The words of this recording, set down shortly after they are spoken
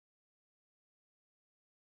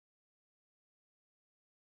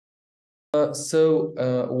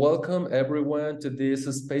Welcome everyone to this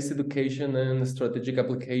Space Education and Strategic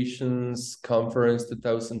Applications Conference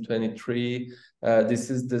 2023. This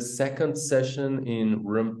is the second session in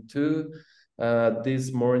room 2.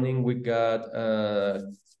 This morning we got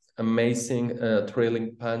amazing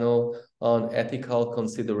thrilling panel on ethical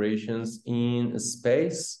considerations in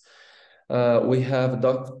space. We have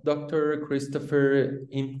Dr. Christopher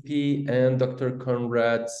Impey and Dr.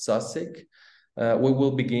 Konrad Sosik. We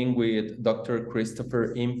will begin with Dr.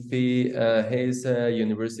 Christopher Impey. He's a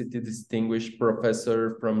University Distinguished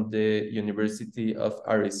Professor from the University of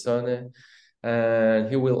Arizona, and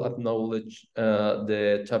he will acknowledge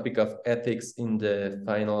the topic of ethics in the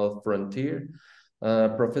final frontier.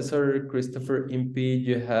 Professor Christopher Impey,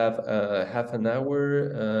 you have half an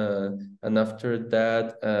hour, and after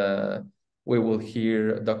that, we will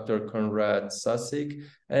hear Dr. Konrad Sosik.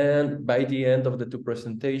 And by the end of the two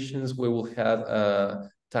presentations, we will have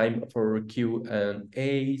time for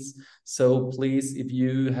Q&As. So please, if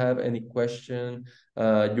you have any question,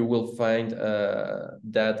 you will find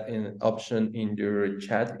that option in your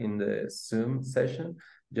chat in the Zoom session.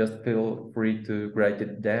 Just feel free to write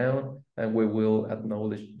it down, and we will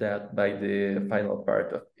acknowledge that by the final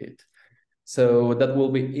part of it. So that will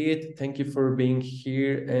be it. Thank you for being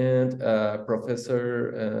here. And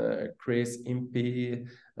Professor Chris Impey,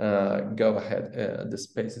 go ahead. The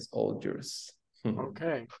space is all yours.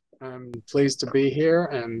 Okay, I'm pleased to be here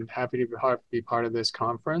and happy to be part of this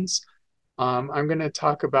conference. I'm going to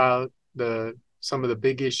talk about some of the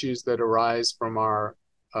big issues that arise from our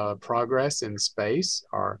progress in space,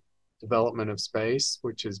 our development of space,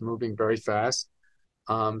 which is moving very fast.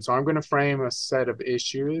 So I'm going to frame a set of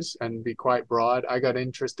issues and be quite broad. I got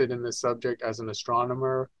interested in this subject as an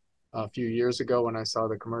astronomer a few years ago when I saw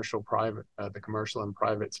the commercial and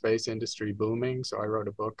private space industry booming. So I wrote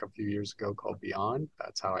a book a few years ago called Beyond.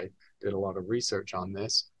 That's how I did a lot of research on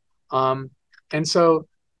this. And so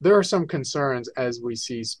there are some concerns as we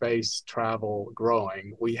see space travel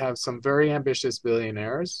growing. We have some very ambitious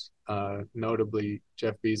billionaires, notably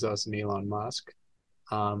Jeff Bezos and Elon Musk,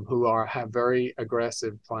 who have very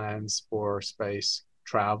aggressive plans for space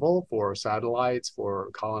travel, for satellites, for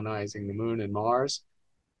colonizing the moon and Mars.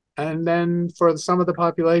 And then for some of the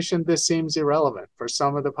population, this seems irrelevant. For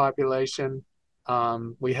some of the population,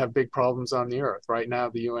 we have big problems on the Earth. Right now,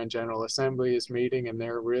 the UN General Assembly is meeting, and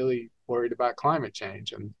they're really worried about climate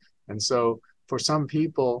change. And so for some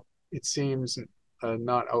people, it seems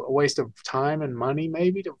not a waste of time and money,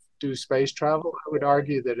 maybe, to do space travel. I would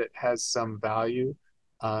argue that it has some value,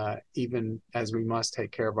 even as we must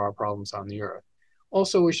take care of our problems on the Earth.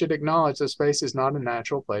 Also, we should acknowledge that space is not a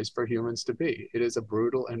natural place for humans to be. It is a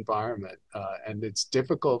brutal environment, and it's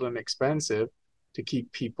difficult and expensive to keep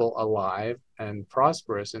people alive and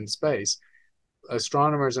prosperous in space.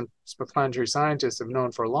 Astronomers and planetary scientists have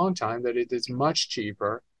known for a long time that it is much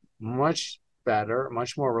cheaper, much better,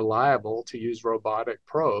 much more reliable to use robotic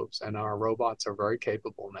probes, and our robots are very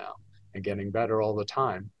capable now and getting better all the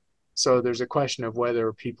time. So there's a question of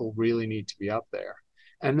whether people really need to be up there.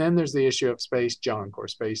 And then there's the issue of space junk or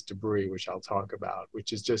space debris, which I'll talk about,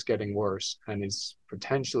 which is just getting worse and is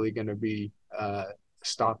potentially going to be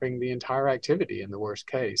stopping the entire activity in the worst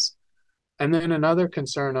case. And then another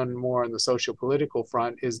concern more on the socio-political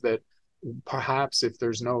front is that perhaps if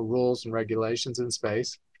there's no rules and regulations in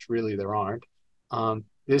space, which really there aren't,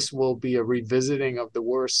 this will be a revisiting of the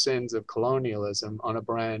worst sins of colonialism on a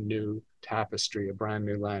brand new tapestry, a brand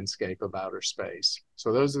new landscape of outer space.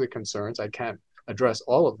 So those are the concerns. I can't address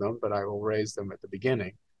all of them, but I will raise them at the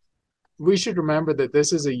beginning. We should remember that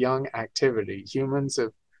this is a young activity. Humans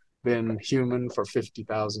have been human for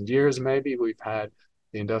 50,000 years, maybe. We've had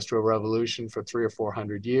the Industrial Revolution for 300 or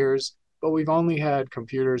 400 years, but we've only had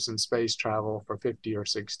computers and space travel for 50 or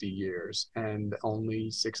 60 years, and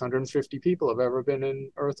only 650 people have ever been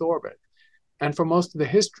in Earth orbit. And for most of the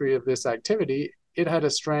history of this activity, it had a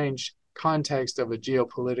strange context of a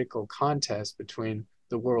geopolitical contest between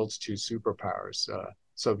the world's two superpowers,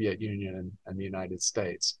 Soviet Union and the United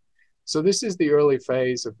States. So this is the early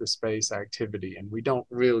phase of the space activity, and we don't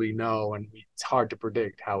really know, and it's hard to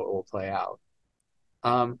predict how it will play out.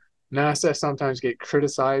 NASA sometimes get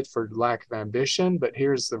criticized for lack of ambition, but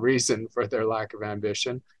here's the reason for their lack of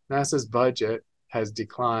ambition. NASA's budget has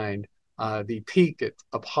declined. The peak at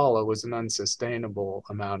Apollo was an unsustainable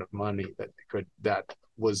amount of money that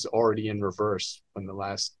was already in reverse when the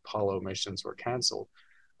last Apollo missions were canceled.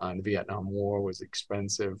 The Vietnam War was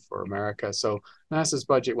expensive for America. So NASA's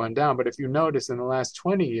budget went down. But if you notice, in the last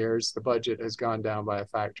 20 years, the budget has gone down by a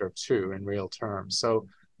factor of 2 in real terms. So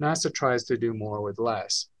NASA tries to do more with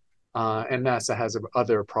less. And NASA has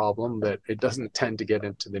another problem that it doesn't tend to get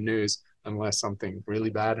into the news. unless something really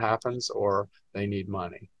bad happens or they need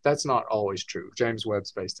money. That's not always true. James Webb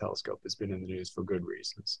Space Telescope has been in the news for good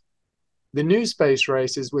reasons. The new space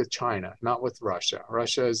race is with China, not with Russia.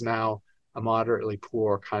 Russia is now a moderately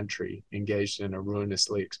poor country engaged in a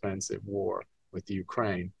ruinously expensive war with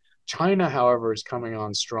Ukraine. China, however, is coming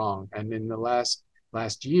on strong. And in the last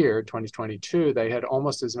year, 2022, they had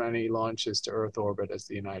almost as many launches to Earth orbit as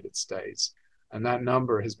the United States. And that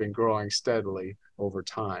number has been growing steadily over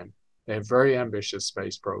time. They have very ambitious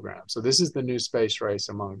space programs. So this is the new space race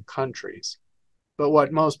among countries. But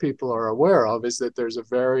what most people are aware of is that there's a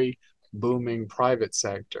very booming private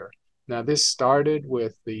sector. Now, this started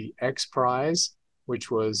with the X Prize, which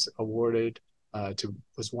was awarded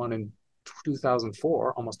was won in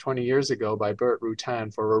 2004, almost 20 years ago, by Burt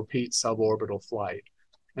Rutan for a repeat suborbital flight.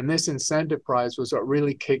 And this incentive prize was what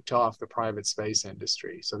really kicked off the private space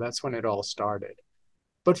industry. So that's when it all started.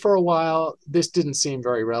 But for a while, this didn't seem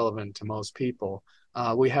very relevant to most people.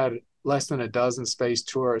 We had less than a dozen space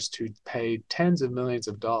tourists who paid tens of millions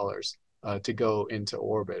of dollars to go into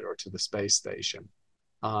orbit or to the space station.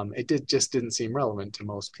 It just didn't seem relevant to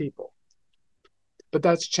most people. But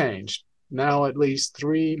that's changed. Now at least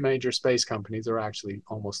 3 major space companies, or actually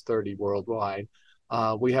almost 30 worldwide.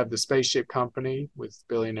 We have the Spaceship Company with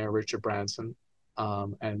billionaire Richard Branson,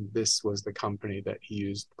 and this was the company that he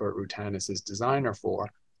used Burt Rutan as his designer for.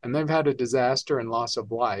 And they've had a disaster and loss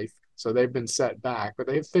of life, so they've been set back, but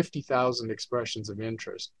they have 50,000 expressions of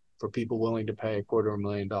interest for people willing to pay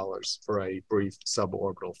 $250,000 for a brief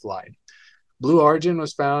suborbital flight. Blue Origin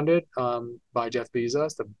was founded by Jeff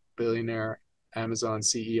Bezos, the billionaire Amazon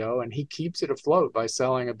CEO, and he keeps it afloat by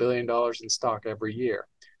selling $1 billion in stock every year.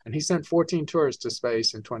 And he sent 14 tourists to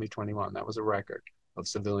space in 2021. That was a record of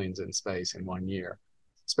civilians in space in 1 year.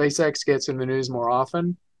 SpaceX gets in the news more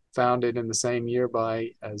often, founded in the same year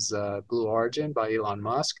as Blue Origin by Elon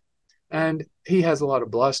Musk. And he has a lot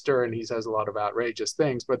of bluster and he has a lot of outrageous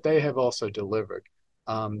things, but they have also delivered.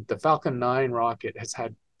 The Falcon 9 rocket has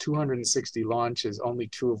had 260 launches, only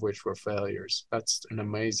 2 of which were failures. That's an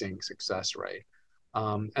amazing success rate.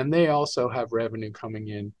 And they also have revenue coming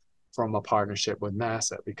in from a partnership with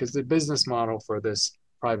NASA, because the business model for this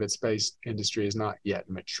private space industry is not yet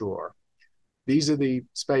mature. These are the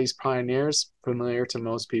space pioneers familiar to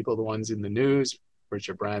most people, the ones in the news: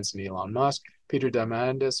 Richard Branson, Elon Musk. Peter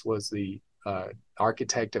Diamandis was the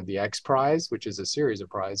architect of the X Prize, which is a series of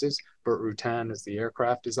prizes. Burt Rutan is the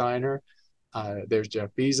aircraft designer. There's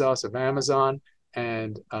Jeff Bezos of Amazon,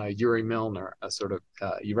 and Yuri Milner, a sort of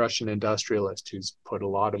Russian industrialist who's put a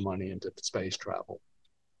lot of money into space travel.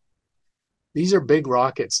 These are big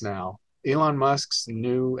rockets now. Elon Musk's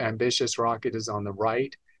new ambitious rocket is on the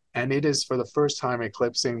right, and it is for the first time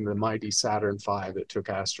eclipsing the mighty Saturn V that took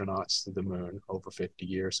astronauts to the moon over 50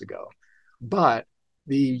 years ago. But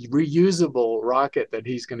the reusable rocket that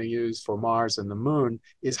he's going to use for Mars and the moon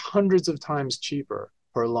is hundreds of times cheaper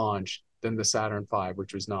per launch than the Saturn V,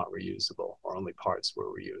 which was not reusable, or only parts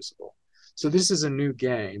were reusable. So this is a new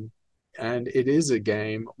game, and it is a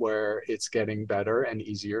game where it's getting better and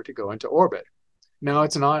easier to go into orbit. Now,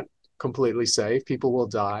 it's not completely safe. People will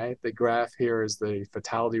die. The graph here is the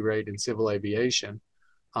fatality rate in civil aviation,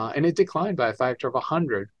 and it declined by a factor of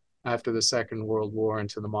 100 after the Second World War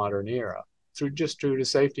into the modern era, due to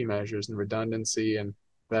safety measures and redundancy and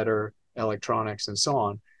better electronics and so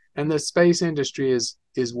on. And the space industry is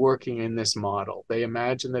working in this model. They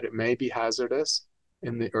imagine that it may be hazardous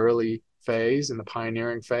in the early phase, in the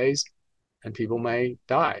pioneering phase, and people may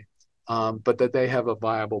die, but that they have a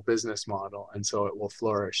viable business model, and so it will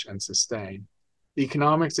flourish and sustain. The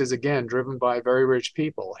economics is, again, driven by very rich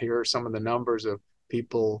people. Here are some of the numbers of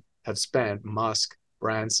people have spent, Musk,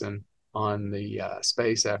 Branson, on the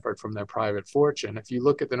space effort from their private fortune. If you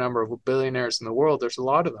look at the number of billionaires in the world, there's a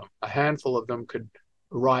lot of them. A handful of them could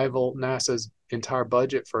rival NASA's entire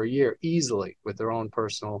budget for a year easily with their own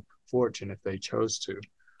personal fortune if they chose to.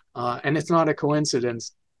 And it's not a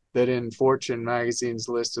coincidence that in Fortune magazine's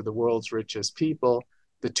list of the world's richest people,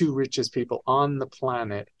 the 2 richest people on the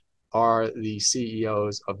planet are the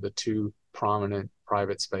CEOs of the 2 prominent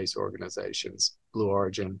private space organizations, Blue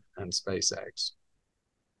Origin and SpaceX.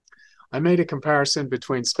 I made a comparison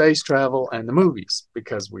between space travel and the movies,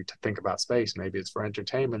 because we think about space, maybe it's for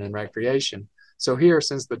entertainment and recreation. So here,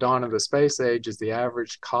 since the dawn of the space age, is the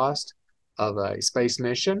average cost of a space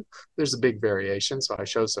mission. There's a big variation, so I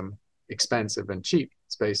show some expensive and cheap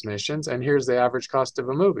space missions. And here's the average cost of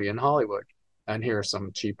a movie in Hollywood. And here are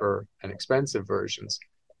some cheaper and expensive versions.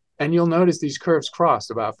 And you'll notice these curves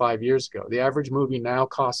crossed about 5 years ago. The average movie now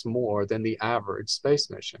costs more than the average space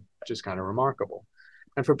mission, which is kind of remarkable.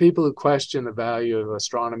 And for people who question the value of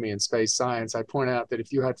astronomy and space science, I point out that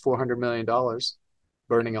if you had $400 million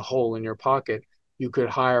burning a hole in your pocket, you could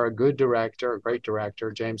hire a good director, a great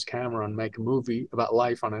director, James Cameron, make a movie about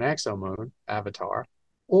life on an exomoon, Avatar,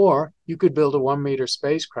 or you could build a 1 meter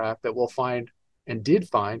spacecraft that will find and did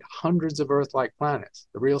find hundreds of Earth-like planets.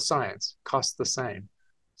 The real science costs the same.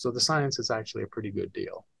 So the science is actually a pretty good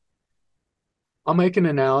deal. I'll make an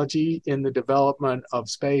analogy in the development of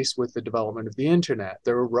space with the development of the internet.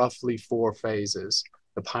 There are roughly 4 phases.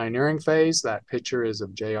 The pioneering phase, that picture is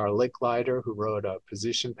of J.R. Licklider, who wrote a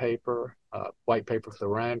position paper, a white paper for the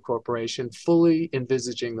RAND Corporation, fully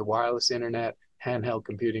envisaging the wireless internet, handheld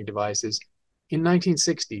computing devices in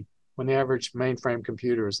 1960, when the average mainframe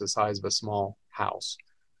computer is the size of a small house.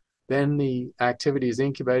 Then the activity is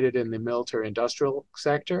incubated in the military industrial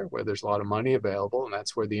sector, where there's a lot of money available, and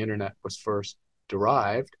that's where the internet was first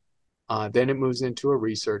derived. Then it moves into a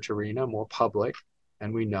research arena, more public,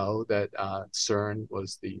 and we know that CERN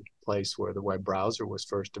was the place where the web browser was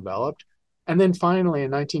first developed. And then finally,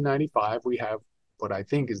 in 1995, we have what I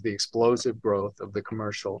think is the explosive growth of the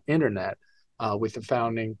commercial internet with the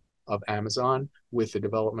founding of Amazon, with the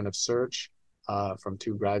development of search from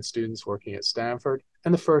 2 grad students working at Stanford,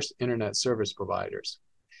 and the first internet service providers.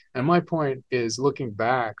 And my point is, looking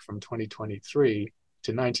back from 2023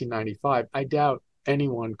 to 1995, I doubt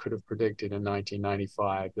anyone could have predicted in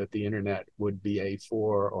 1995 that the internet would be a $4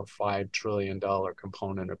 or $5 trillion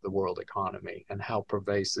component of the world economy and how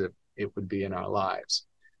pervasive it would be in our lives.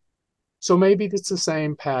 So maybe it's the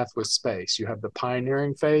same path with space. You have the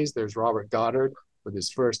pioneering phase. There's Robert Goddard with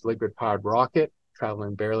his first liquid-powered rocket,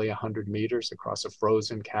 traveling barely 100 meters across a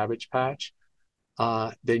frozen cabbage patch.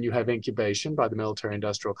 Then you have incubation by the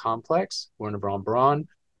military-industrial complex. Wernher von Braun,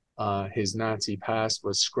 his Nazi past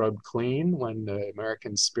was scrubbed clean when the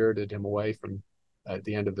Americans spirited him away from at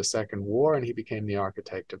the end of the Second War, and he became the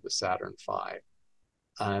architect of the Saturn V.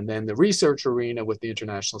 And then the research arena with the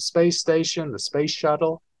International Space Station, the Space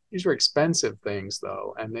Shuttle. These were expensive things,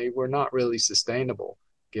 though, and they were not really sustainable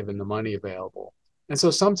given the money available. And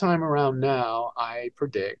so sometime around now, I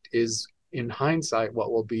predict, is in hindsight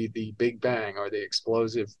what will be the Big Bang, or the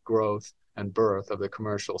explosive growth and birth of the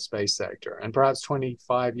commercial space sector. And perhaps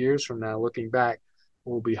 25 years from now, looking back,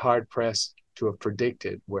 we'll be hard-pressed to have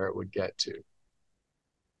predicted where it would get to.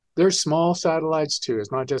 There's small satellites too.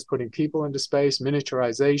 It's not just putting people into space.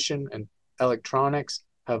 Miniaturization and electronics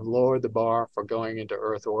have lowered the bar for going into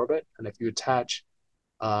Earth orbit. And if you attach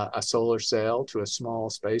a solar sail to a small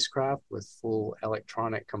spacecraft with full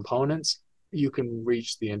electronic components, you can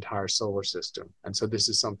reach the entire solar system. And so this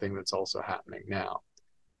is something that's also happening now.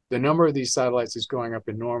 The number of these satellites is going up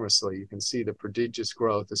enormously. You can see the prodigious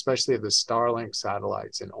growth, especially of the Starlink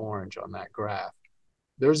satellites in orange on that graph.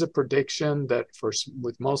 There's a prediction that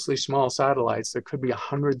with mostly small satellites, there could be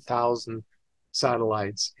 100,000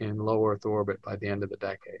 satellites in low Earth orbit by the end of the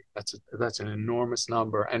decade. That's an enormous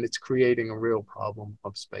number, and it's creating a real problem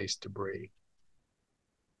of space debris.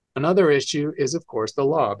 Another issue is, of course, the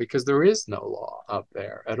law, because there is no law up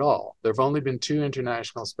there at all. There have only been 2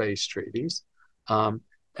 international space treaties,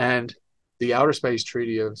 and the Outer Space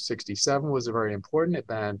Treaty of '67 was very important. It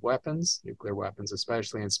banned weapons, nuclear weapons,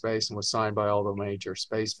 especially in space, and was signed by all the major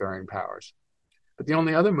spacefaring powers. But the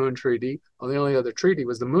only other moon treaty, or the only other treaty,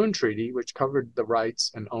 was the Moon Treaty, which covered the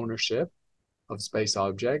rights and ownership of space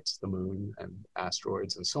objects, the moon and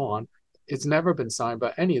asteroids and so on. It's never been signed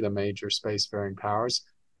by any of the major spacefaring powers,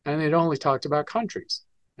 and it only talked about countries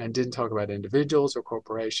and didn't talk about individuals or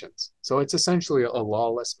corporations. So it's essentially a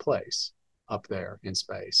lawless place up there in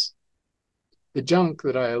space. The junk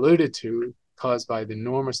that I alluded to, caused by the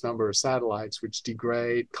enormous number of satellites which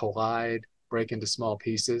degrade, collide, break into small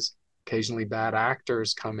pieces. Occasionally bad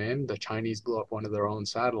actors come in. The Chinese blew up one of their own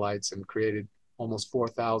satellites and created almost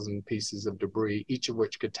 4,000 pieces of debris, each of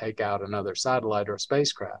which could take out another satellite or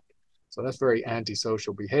spacecraft. So that's very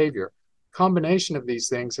antisocial behavior. Combination of these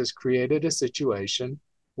things has created a situation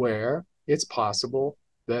where it's possible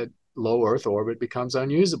that low Earth orbit becomes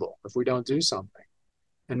unusable if we don't do something.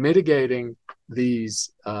 And mitigating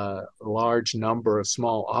these large number of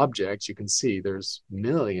small objects, you can see there's a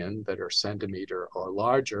million that are centimeter or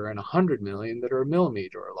larger and 100 million that are a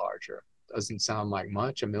millimeter or larger. Doesn't sound like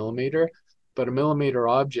much, a millimeter, but a millimeter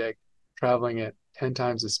object traveling at 10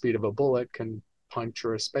 times the speed of a bullet can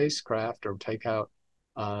puncture a spacecraft or take out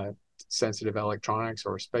sensitive electronics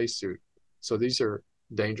or a spacesuit. So these are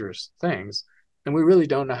dangerous things. And we really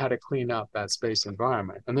don't know how to clean up that space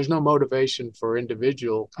environment. And there's no motivation for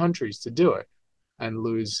individual countries to do it and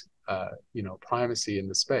lose primacy in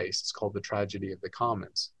the space. It's called the tragedy of the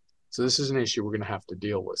commons. So this is an issue we're going to have to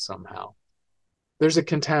deal with somehow. there's a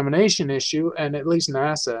contamination issue, and at least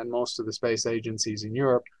NASA and most of the space agencies in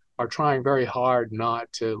Europe are trying very hard not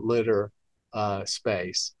to litter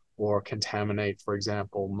space or contaminate, for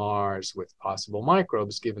example, Mars with possible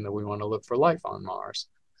microbes, given that we want to look for life on Mars.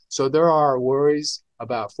 So there are worries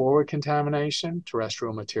about forward contamination,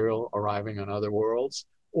 terrestrial material arriving on other worlds,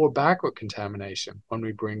 or backward contamination when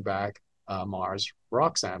we bring back Mars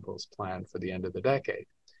rock samples planned for the end of the decade.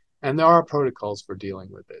 And there are protocols for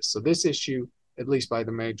dealing with this. So this issue, at least by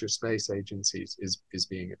the major space agencies, is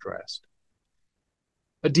being addressed.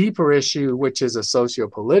 A deeper issue, which is a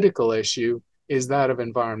socio-political issue, is that of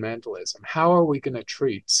environmentalism. How are we going to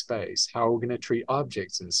treat space? How are we going to treat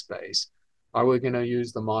objects in space? Are we going to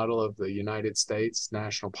use the model of the United States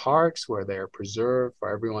national parks, where they are preserved for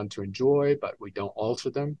everyone to enjoy, but we don't alter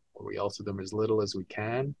them, or we alter them as little as we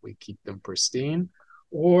can, we keep them pristine?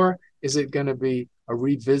 Or is it going to be a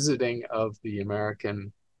revisiting of the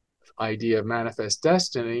American idea of manifest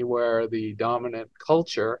destiny, where the dominant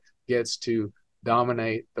culture gets to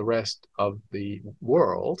dominate the rest of the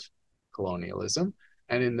world, colonialism,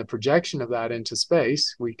 and in the projection of that into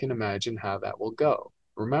space, we can imagine how that will go.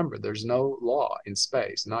 Remember, there's no law in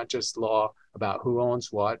space, not just law about who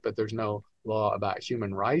owns what, but there's no law about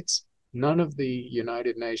human rights. None of the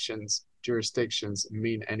United Nations jurisdictions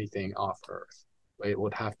mean anything off Earth. It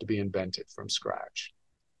would have to be invented from scratch.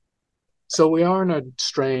 So we are in a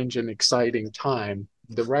strange and exciting time.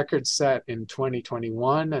 The records set in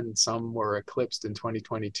 2021, and some were eclipsed in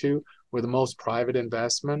 2022, were the most private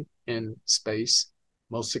investment in space,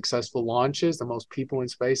 most successful launches, the most people in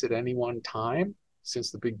space at any one time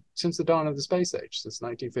since the dawn of the space age, since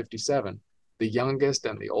 1957. The youngest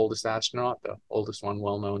and the oldest astronaut, the oldest one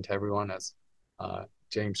well known to everyone as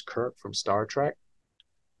James Kirk from Star Trek.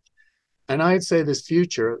 And I'd say this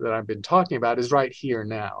future that I've been talking about is right here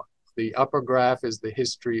now. The upper graph is the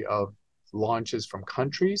history of launches from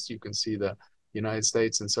countries. You can see the United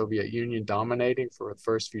States and Soviet Union dominating for the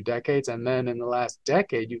first few decades. And then in the last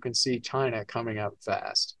decade, you can see China coming up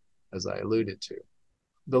fast, as I alluded to.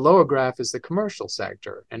 The lower graph is the commercial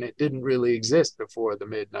sector, and it didn't really exist before the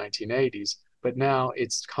mid-1980s, but now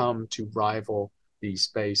it's come to rival the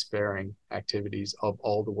spacefaring activities of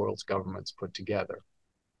all the world's governments put together.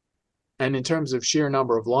 And in terms of sheer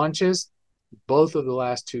number of launches, both of the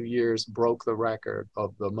last 2 years broke the record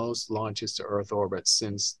of the most launches to Earth orbit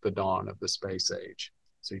since the dawn of the space age.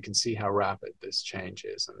 So you can see how rapid this change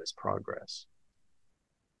is and this progress.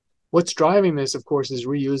 What's driving this, of course, is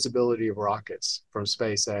reusability of rockets from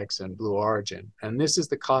SpaceX and Blue Origin. And this is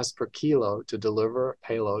the cost per kilo to deliver a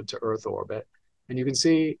payload to Earth orbit. And you can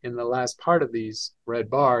see in the last part of these red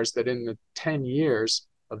bars that in the 10 years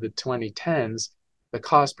of the 2010s, the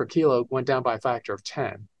cost per kilo went down by a factor of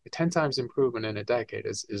 10. A 10 times improvement in a decade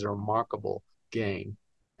is a remarkable gain.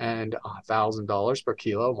 And $1,000 per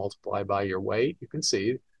kilo multiplied by your weight, you can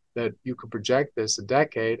see that you could project this a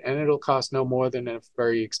decade and it'll cost no more than a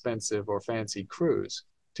very expensive or fancy cruise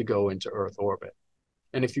to go into Earth orbit.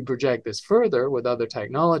 And if you project this further with other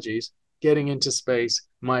technologies, getting into space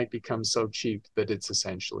might become so cheap that it's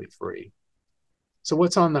essentially free. So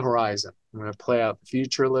what's on the horizon? I'm going to play out the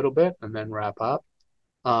future a little bit and then wrap up.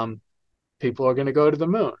 People are going to go to the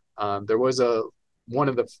moon. There was one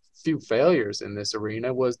of the few failures in this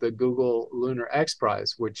arena was the Google Lunar X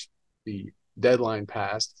Prize, which the deadline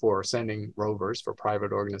passed for sending rovers for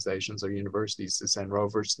private organizations or universities to send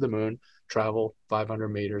rovers to the moon, travel 500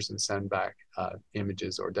 meters and send back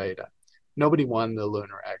images or data. Nobody won the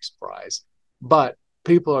Lunar X Prize, but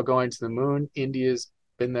people are going to the moon. India's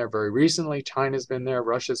been there very recently. China's been there.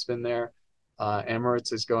 Russia's been there.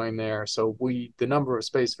 Emirates is going there. So the number of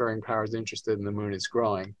spacefaring powers interested in the moon is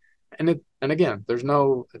growing. And again, there's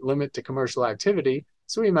no limit to commercial activity.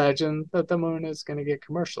 So we imagine that the moon is going to get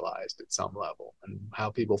commercialized at some level. And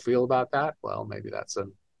how people feel about that, well, maybe that's a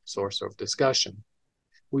source of discussion.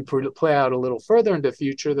 We play out a little further into the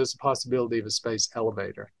future. There's a possibility of a space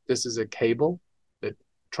elevator. This is a cable that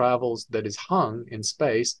travels, that is hung in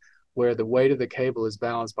space, where the weight of the cable is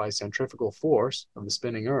balanced by centrifugal force of the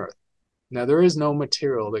spinning Earth. Now, there is no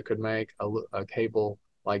material that could make a cable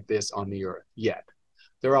like this on the Earth yet.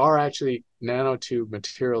 There are actually nanotube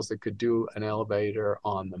materials that could do an elevator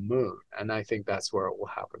on the moon, and I think that's where it will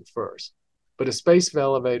happen first. But a space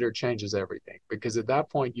elevator changes everything, because at that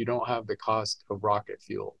point, you don't have the cost of rocket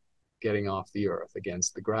fuel getting off the Earth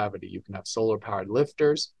against the gravity. You can have solar-powered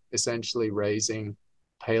lifters, essentially raising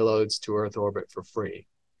payloads to Earth orbit for free.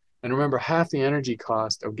 And remember, half the energy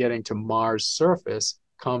cost of getting to Mars' surface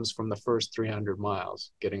comes from the first 300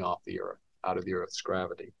 miles getting off the Earth, out of the Earth's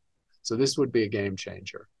gravity. So this would be a game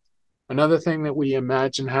changer. Another thing that we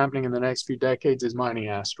imagine happening in the next few decades is mining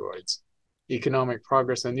asteroids. economic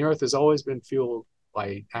progress on the Earth has always been fueled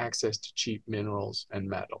by access to cheap minerals and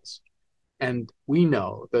metals. And we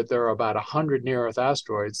know that there are about 100 near-Earth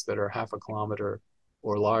asteroids that are half a kilometer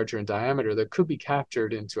or larger in diameter that could be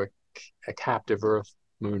captured into a captive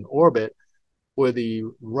Earth-Moon orbit, where the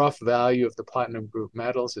rough value of the platinum group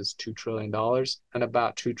metals is $2 trillion and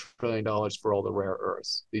about $2 trillion for all the rare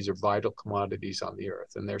earths. These are vital commodities on the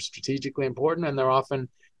Earth, and they're strategically important, and they're often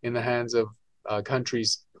in the hands of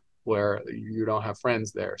countries where you don't have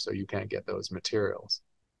friends there, so you can't get those materials.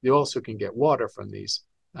 You also can get water from these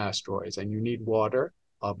asteroids, and you need water,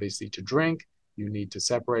 obviously, to drink. You need to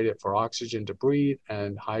separate it for oxygen to breathe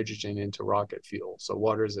and hydrogen into rocket fuel. So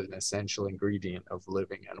water is an essential ingredient of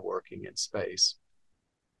living and working in space.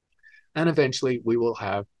 And eventually we will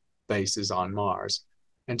have bases on Mars.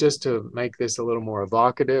 And just to make this a little more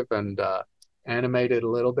evocative and animate it a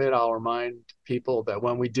little bit, I'll remind people that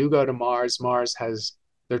when we do go to Mars,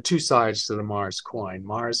 there are two sides to the Mars coin.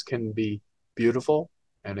 Mars can be beautiful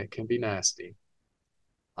and it can be nasty.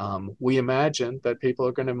 We imagine that people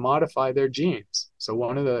are going to modify their genes. So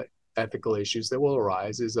one of the ethical issues that will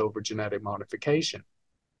arise is over genetic modification.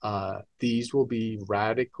 These will be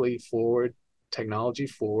radically technology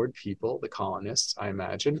forward people, the colonists, I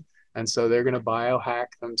imagine. And so they're going to biohack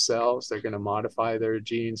themselves. They're going to modify their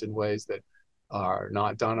genes in ways that are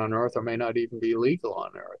not done on Earth or may not even be legal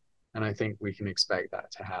on Earth. And I think we can expect that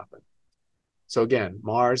to happen. So again,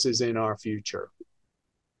 Mars is in our future.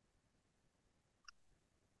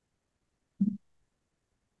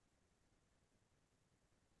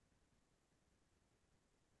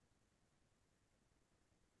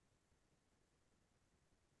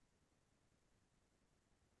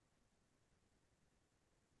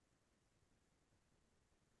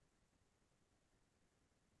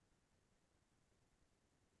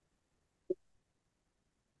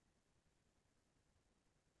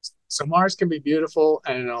 So Mars can be beautiful,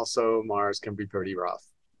 and also Mars can be pretty rough.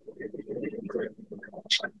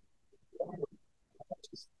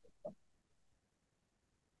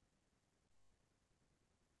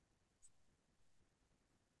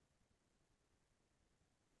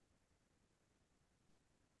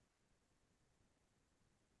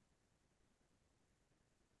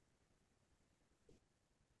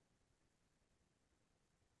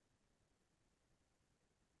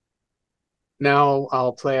 Now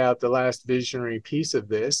I'll play out the last visionary piece of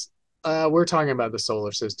this. We're talking about the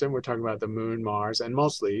solar system. We're talking about the moon, Mars, and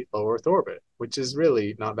mostly low Earth orbit, which is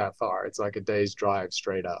really not that far. It's like a day's drive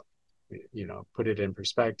straight up, put it in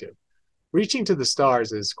perspective. Reaching to the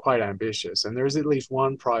stars is quite ambitious, and there's at least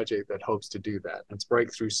one project that hopes to do that. It's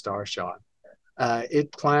Breakthrough Starshot.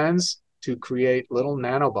 It plans to create little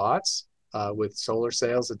nanobots with solar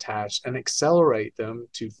sails attached and accelerate them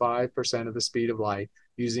to 5% of the speed of light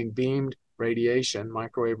using beamed radiation,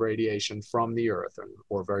 microwave radiation from the Earth,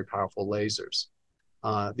 or very powerful lasers.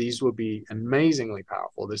 These would be amazingly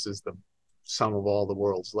powerful. This is the sum of all the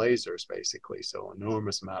world's lasers, basically, so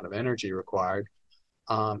enormous amount of energy required.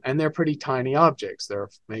 And they're pretty tiny objects. They're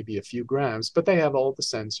maybe a few grams, but they have all the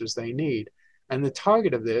sensors they need. And the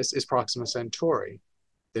target of this is Proxima Centauri,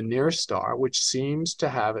 the nearest star, which seems to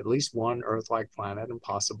have at least one Earth-like planet and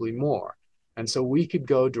possibly more. And so we could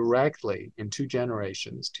go directly in 2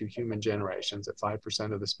 human generations at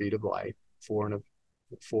 5% of the speed of light,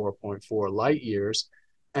 4.4 light years,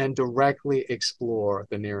 and directly explore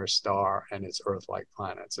the nearest star and its Earth-like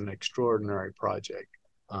planets. An extraordinary project.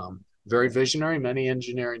 Very visionary, many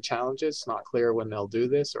engineering challenges. Not clear when they'll do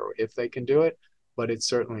this or if they can do it, but it's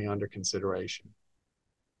certainly under consideration.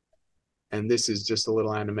 And this is just a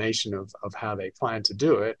little animation of how they plan to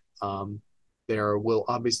do it. There will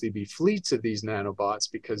obviously be fleets of these nanobots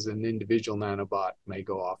because an individual nanobot may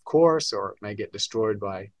go off course or it may get destroyed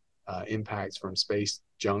by impacts from space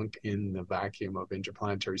junk in the vacuum of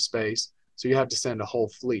interplanetary space. So you have to send a whole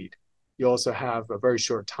fleet. You also have a very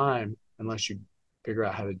short time, unless you figure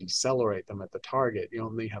out how to decelerate them at the target, you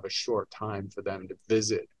only have a short time for them to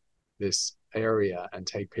visit this area and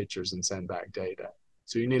take pictures and send back data.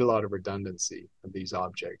 So you need a lot of redundancy of these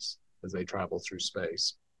objects as they travel through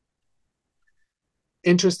space.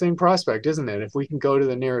 Interesting prospect, isn't it? If we can go to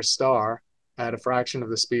the nearest star at a fraction of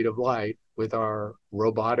the speed of light with our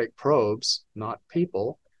robotic probes, not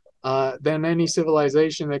people, then any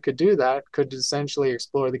civilization that could do that could essentially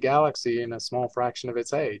explore the galaxy in a small fraction of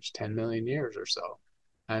its age, 10 million years or so.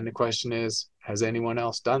 And the question is, has anyone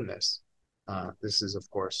else done this? This is, of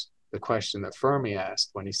course, the question that Fermi asked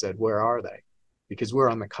when he said, where are they? Because we're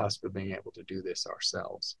on the cusp of being able to do this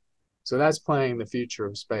ourselves. So that's playing the future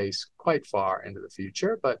of space quite far into the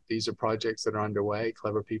future, but these are projects that are underway.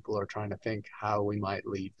 Clever people are trying to think how we might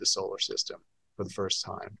leave the solar system for the first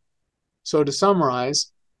time. So to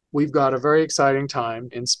summarize, we've got a very exciting time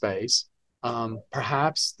in space.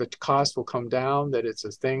 Perhaps the cost will come down, that it's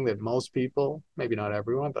a thing that most people, maybe not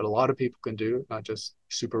everyone, but a lot of people can do, not just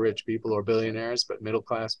super rich people or billionaires, but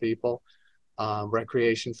middle-class people,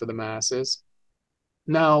 recreation for the masses.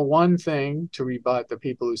 Now, one thing to rebut the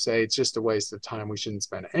people who say it's just a waste of time, we shouldn't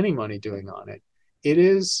spend any money doing on it. It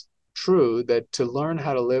is true that to learn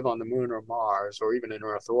how to live on the moon or Mars or even in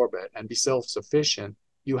Earth orbit and be self-sufficient,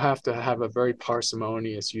 you have to have a very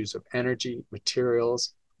parsimonious use of energy,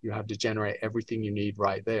 materials. You have to generate everything you need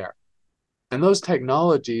right there. And those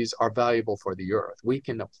technologies are valuable for the Earth. We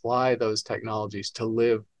can apply those technologies to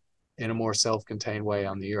live in a more self-contained way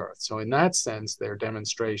on the Earth. So in that sense, they're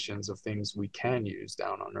demonstrations of things we can use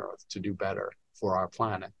down on Earth to do better for our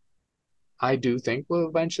planet. I do think we'll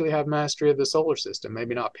eventually have mastery of the solar system,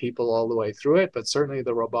 maybe not people all the way through it, but certainly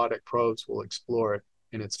the robotic probes will explore it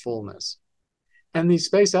in its fullness. And the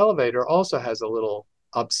space elevator also has a little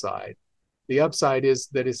upside. The upside is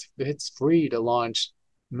that it's free to launch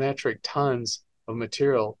metric tons of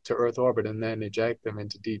material to Earth orbit and then eject them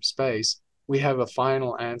into deep space. We have a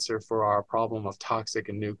final answer for our problem of toxic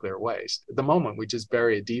and nuclear waste. At the moment, we just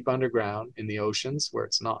bury it deep underground in the oceans where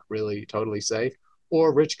it's not really totally safe,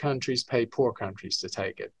 or rich countries pay poor countries to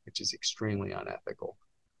take it, which is extremely unethical.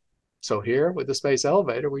 So here, with the space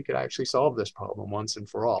elevator, we could actually solve this problem once and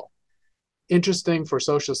for all. Interesting for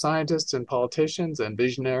social scientists and politicians and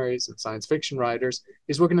visionaries and science fiction writers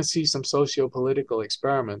is we're going to see some socio-political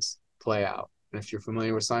experiments play out. And if you're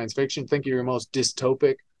familiar with science fiction, think of your most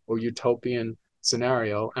dystopic or utopian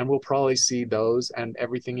scenario, and we'll probably see those and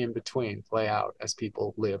everything in between play out as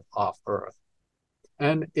people live off Earth.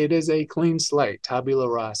 And it is a clean slate, tabula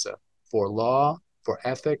rasa, for law, for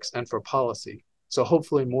ethics, and for policy. So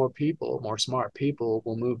hopefully more people, more smart people,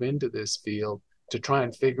 will move into this field to try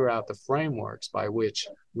and figure out the frameworks by which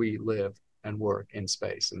we live and work in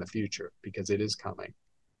space in the future, because it is coming.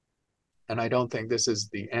 And I don't think this is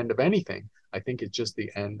the end of anything. I think it's just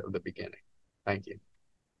the end of the beginning. Thank you.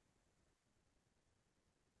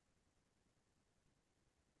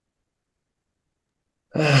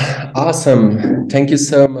 Awesome. Thank you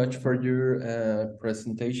so much for your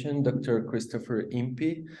presentation, Dr. Christopher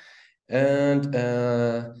Impey. And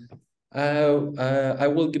I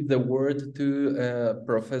will give the word to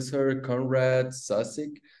Professor Konrad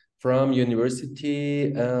Sasik from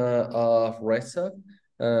University of Rysov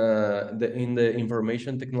in the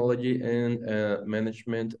Information Technology and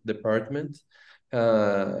Management Department.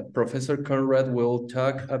 Professor Konrad will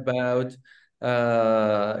talk about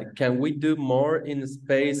can we do more in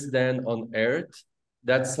space than on Earth?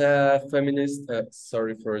 That's a feminist,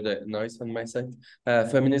 sorry for the noise on my side,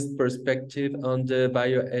 feminist perspective on the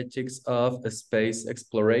bioethics of space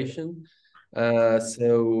exploration.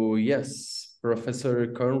 So yes, Professor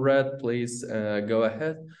Konrad, please go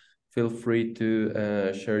ahead. Feel free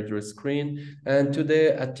to share your screen. And to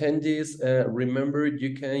the attendees, remember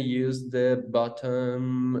you can use the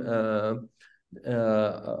bottom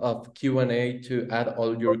of Q&A to add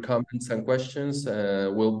all your comments and questions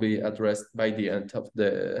will be addressed by the end of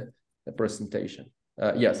the presentation.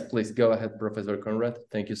 Yes, please go ahead, Professor Konrad.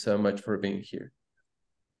 Thank you so much for being here.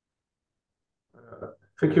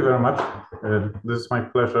 Thank you very much. This is my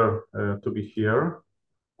pleasure to be here.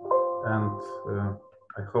 And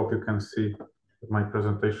I hope you can see my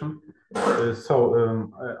presentation. I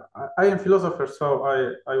am a philosopher, so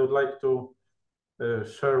I would like to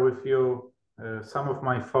share with you some of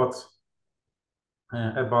my thoughts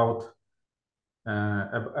about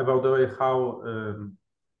the way how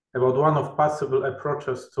about one of possible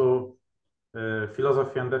approaches to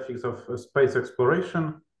philosophy and ethics of space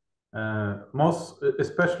exploration, most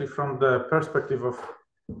especially from the perspective of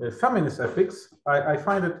feminist ethics. I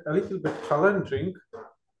find it a little bit challenging,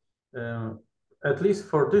 at least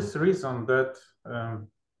for this reason that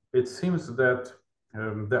it seems that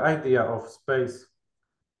the idea of space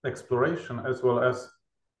exploration, as well as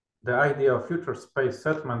the idea of future space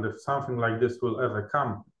settlement, if something like this will ever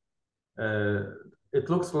come, it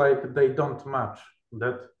looks like they don't match.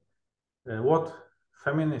 That what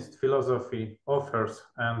feminist philosophy offers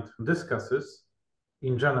and discusses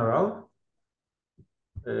in general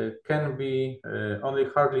can be only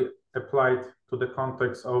hardly applied to the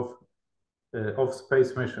context of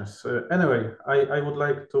space missions. Anyway, I would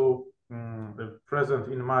like to present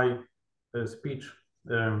in my speech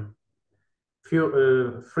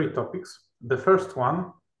three topics. The first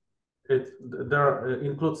one,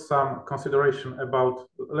 includes some consideration about,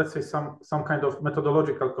 let's say, some kind of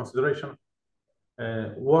methodological consideration.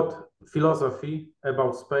 What philosophy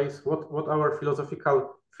about space, what our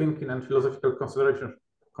philosophical thinking and philosophical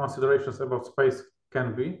considerations about space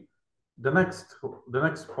can be. the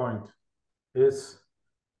next point is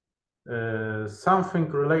something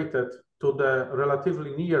related to the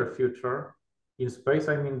relatively near future in space.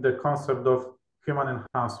 I mean the concept of human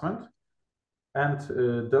enhancement. And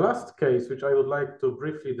the last case, which I would like to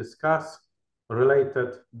briefly discuss,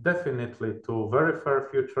 related definitely to very far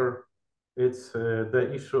future, it's the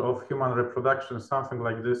issue of human reproduction. Something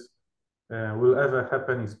like this will ever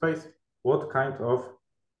happen in space. What kind of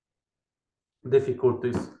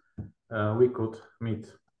difficulties we could meet?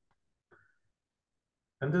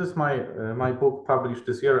 And this is my book published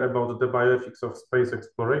this year about the bioethics of space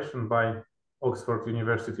exploration by Oxford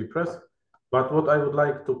University Press. But what I would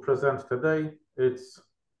like to present today, it's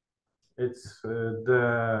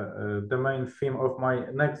the main theme of my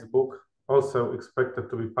next book, also expected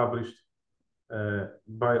to be published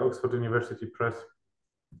by Oxford University Press,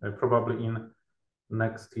 probably in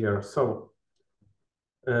next year. So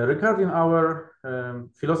regarding our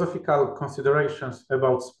philosophical considerations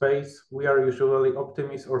about space, we are usually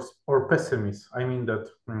optimists or pessimists. I mean that,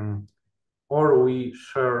 or we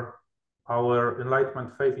share our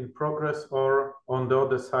Enlightenment faith in progress, or on the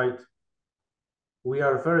other side, we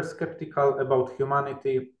are very skeptical about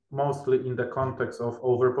humanity, mostly in the context of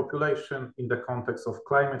overpopulation, in the context of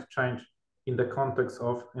climate change, in the context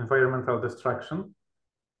of environmental destruction.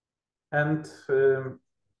 And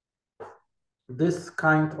this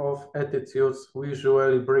kind of attitudes we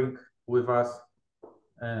usually bring with us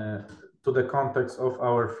to the context of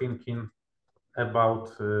our thinking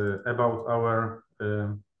about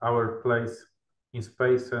our place in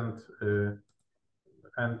space and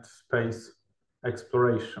space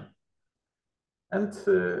exploration. And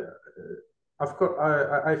of course,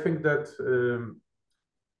 I think that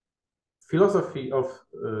philosophy of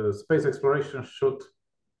space exploration should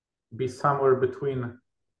be somewhere between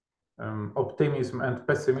optimism and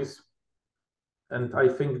pessimism. And I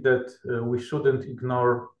think that we shouldn't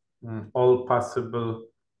ignore all possible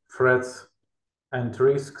threats and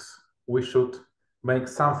risks. We should make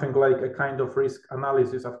something like a kind of risk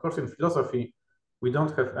analysis. Of course, in philosophy, we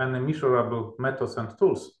don't have any measurable methods and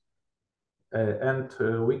tools, and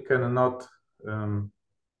we cannot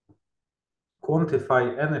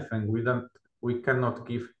quantify anything. We cannot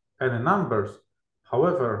give any numbers.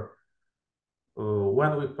 However,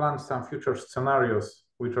 when we plan some future scenarios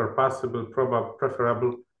which are possible, probable,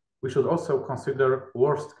 preferable, we should also consider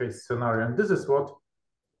worst case scenario. And this is what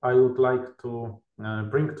I would like to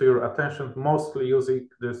bring to your attention, mostly using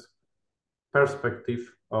this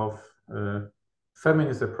perspective of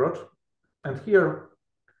feminist approach. And here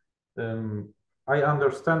I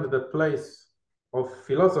understand the place of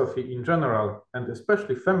philosophy in general, and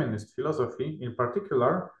especially feminist philosophy in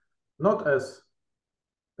particular, not as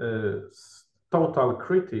a total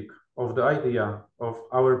critic of the idea of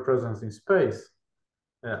our presence in space.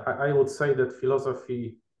 I would say that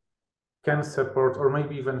philosophy can support, or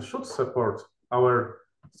maybe even should support, our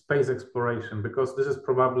space exploration, because this is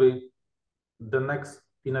probably the next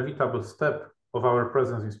inevitable step of our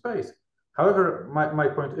presence in space. However, my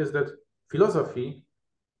point is that philosophy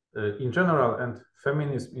in general and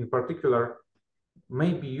feminism in particular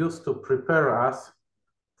may be used to prepare us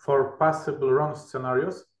for possible wrong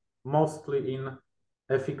scenarios, mostly in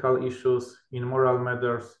ethical issues, in moral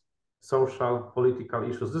matters, social, political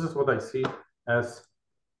issues. This is what I see as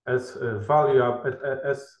valuable,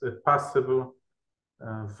 as a possible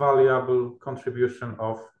valuable contribution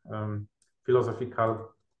of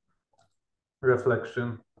philosophical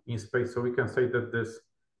reflection in space. So we can say that this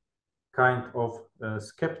kind of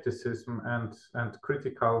skepticism and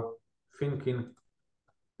critical thinking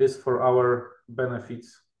is for our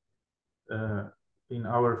benefits in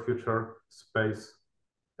our future space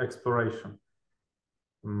exploration.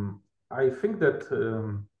 I think that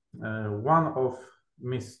one of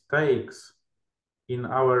mistakes in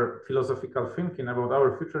our philosophical thinking about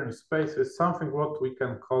our future in space is something what we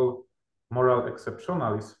can call moral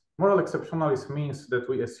exceptionalism. Moral exceptionalism means that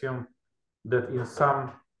we assume that in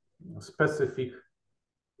some specific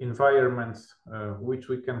environments, which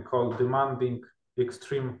we can call demanding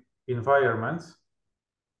extreme environments,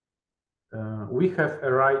 we have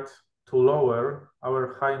a right to lower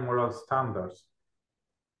our high moral standards.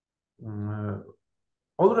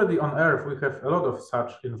 Already on Earth, we have a lot of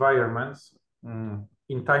such environments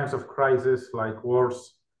in times of crisis, like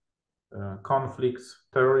wars, conflicts,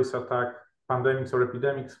 terrorist attack, pandemics or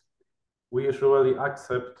epidemics. We usually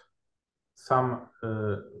accept some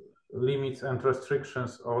limits and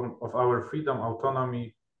restrictions of our freedom,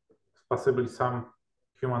 autonomy, possibly some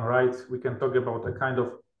human rights. We can talk about a kind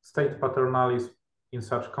of state paternalism in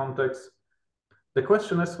such contexts. The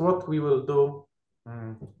question is what we will do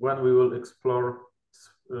when we will explore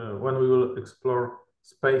when we will explore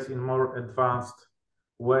space in more advanced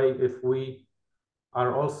way, if we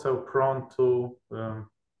are also prone to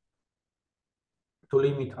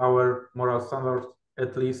limit our moral standards,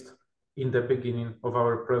 at least in the beginning of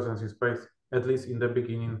our presence in space, at least in the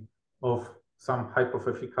beginning of some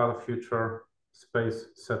hypothetical future space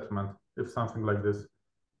settlement, if something like this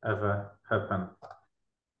ever happen.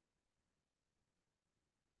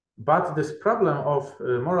 But this problem of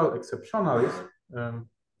moral exceptionalism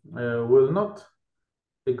will not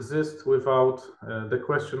exist without the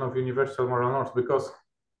question of universal moral norms, because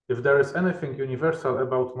if there is anything universal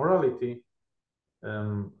about morality,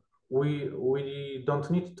 we don't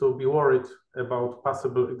need to be worried about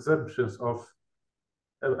possible exemptions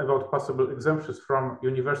from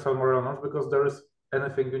universal moral norms, because there is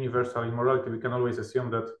anything universal in morality. We can always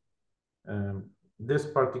assume that this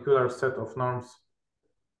particular set of norms,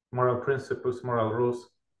 moral principles, moral rules,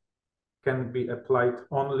 can be applied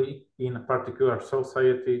only in a particular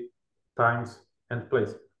society, times, and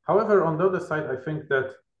place. However, on the other side, I think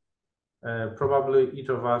that probably each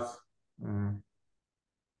of us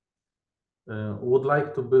would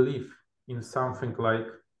like to believe in something like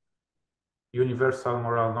universal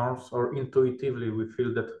moral norms, or intuitively we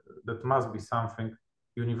feel that that must be something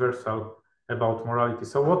universal about morality.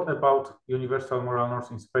 So what about universal moral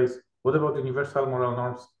norms in space? What about universal moral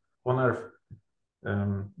norms on Earth?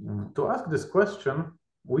 To ask this question,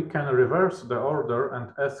 we can reverse the order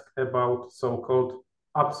and ask about so-called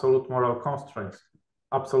absolute moral constraints.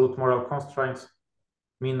 Absolute moral constraints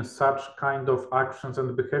mean such kind of actions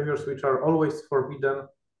and behaviors which are always forbidden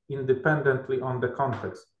independently on the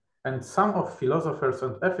context. And some of philosophers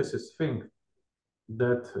and ethicists think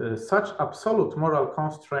that such absolute moral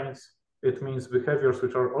constraints, it means behaviors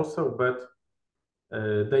which are also bad.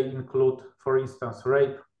 They include, for instance,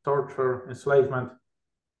 rape, torture, enslavement.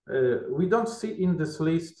 We don't see in this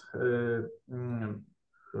list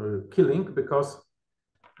killing, because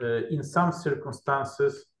in some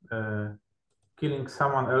circumstances, killing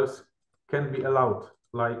someone else can be allowed,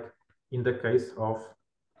 like in the case of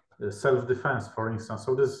self-defense, for instance.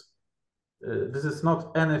 So this is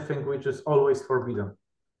not anything which is always forbidden.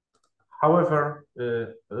 However,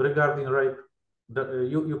 regarding rape,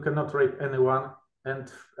 you cannot rape anyone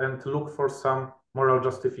and look for some moral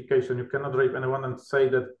justification. You cannot rape anyone and say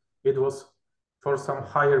that it was for some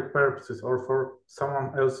higher purposes or for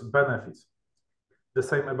someone else's benefits. The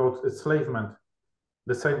same about enslavement,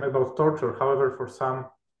 the same about torture. However, for some,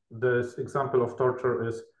 this example of torture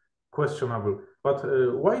is questionable. But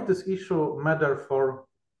why this issue matter for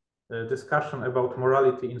discussion about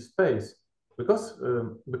morality in space? Because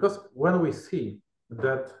when we see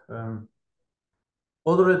that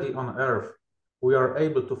already on Earth, we are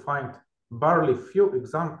able to find barely few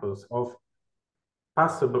examples of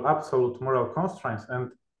possible absolute moral constraints, and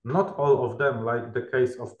not all of them, like the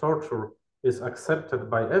case of torture, is accepted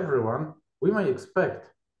by everyone, we may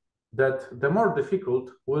expect that the more difficult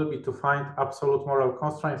will be to find absolute moral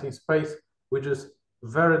constraints in space, which is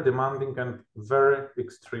very demanding and very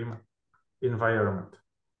extreme environment.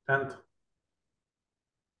 And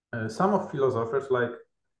some of philosophers,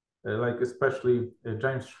 like especially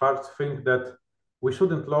James Schwartz, think that we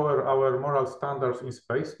shouldn't lower our moral standards in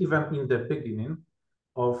space, even in the beginning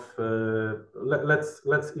of,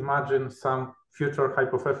 let's imagine some future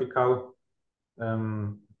hypothetical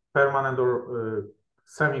permanent or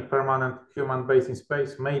semi-permanent human base in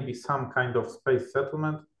space, maybe some kind of space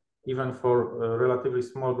settlement, even for a relatively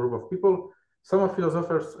small group of people. Some of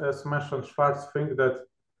philosophers, as mentioned Schwartz, think that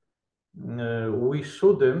we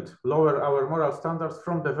shouldn't lower our moral standards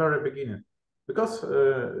from the very beginning, because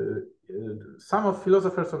some of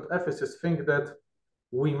philosophers and ethicists think that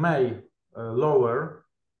we may lower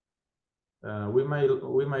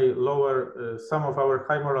some of our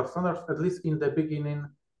high moral standards, at least in the beginning,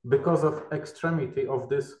 because of extremity of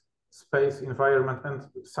this space environment and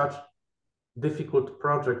such difficult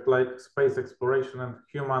project like space exploration and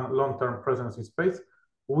human long-term presence in space.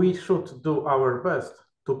 We should do our best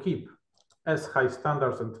to keep as high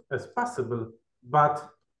standards as possible, but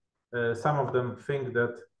some of them think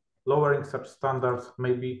that lowering such standards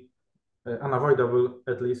may be unavoidable,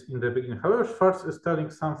 at least in the beginning. However, Schwartz is telling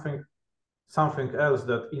something else,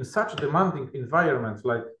 that in such demanding environments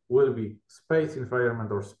like will be space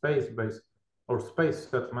environment or space base or space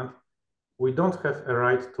settlement, we don't have a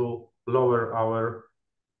right to lower our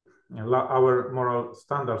moral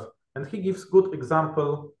standards. And he gives good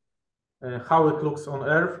example how it looks on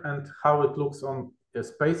Earth and how it looks on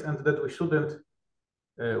space, and that we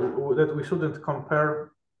shouldn't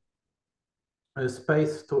compare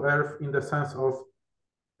space to Earth in the sense of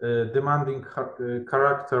demanding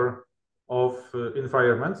character of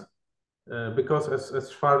environments, because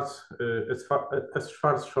as Schwartz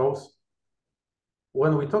shows,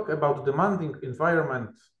 when we talk about demanding environment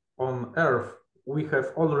on Earth, we have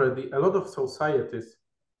already a lot of societies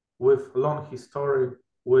with long history,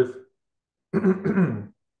 with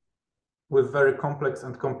with very complex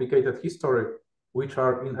and complicated history, which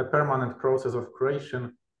are in a permanent process of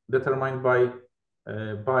creation, determined by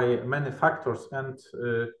many factors, and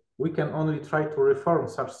we can only try to reform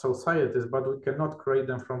such societies, but we cannot create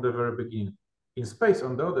them from the very beginning. In space,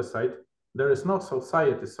 on the other side, there is no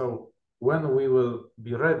society. So when we will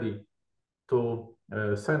be ready to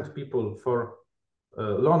send people for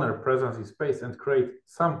longer presence in space and create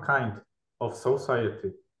some kind of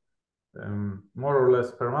society, more or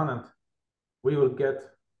less permanent, we will get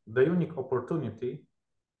the unique opportunity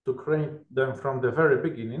to create them from the very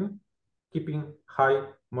beginning, keeping high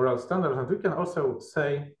moral standards. And we can also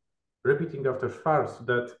say, repeating after Schwartz,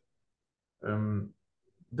 that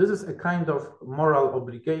this is a kind of moral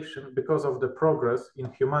obligation because of the progress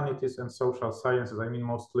in humanities and social sciences. I mean,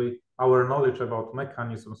 mostly our knowledge about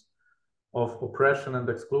mechanisms of oppression and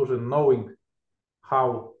exclusion, knowing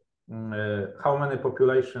how many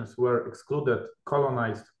populations were excluded,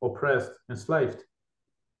 colonized, oppressed, enslaved.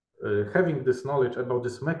 Having this knowledge about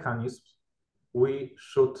these mechanisms, we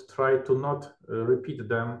should try to not repeat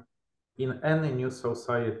them in any new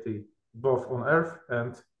society, both on Earth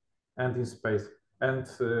and in space. And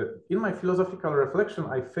in my philosophical reflection,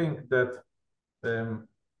 I think that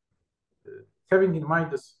having in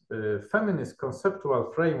mind this feminist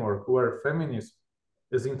conceptual framework, where feminism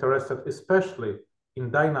is interested especially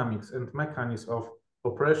in dynamics and mechanisms of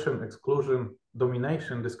oppression, exclusion,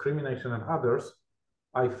 domination, discrimination, and others,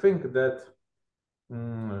 I think that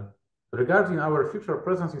regarding our future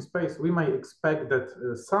presence in space, we may expect that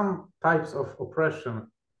some types of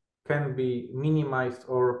oppression can be minimized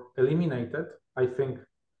or eliminated. I think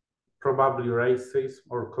probably races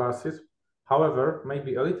or classes. However,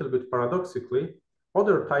 maybe a little bit paradoxically,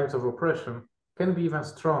 other types of oppression can be even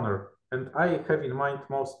stronger. And I have in mind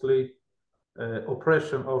mostly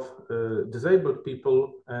oppression of disabled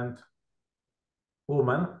people and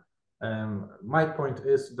women. My point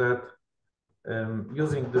is that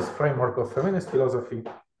using this framework of feminist philosophy,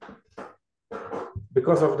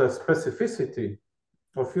 because of the specificity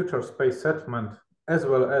of future space settlement, as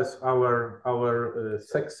well as our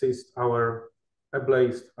sexist, our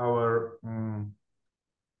ableist, our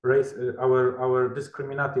race, our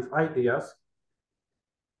discriminative ideas,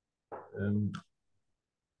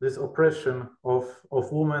 this oppression of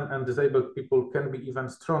women and disabled people can be even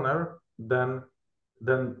stronger than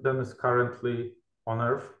is currently on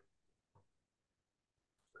Earth.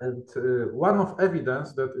 And one of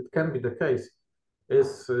evidence that it can be the case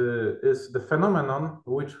is the phenomenon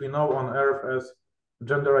which we know on Earth as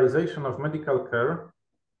genderization of medical care.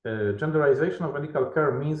 Genderization of medical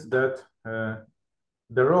care means that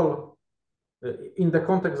the role in the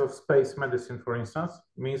context of space medicine, for instance,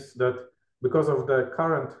 means that because of the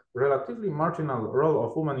current relatively marginal role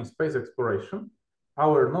of women in space exploration,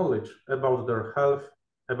 our knowledge about their health,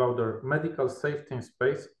 about their medical safety in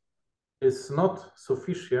space is not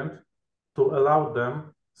sufficient to allow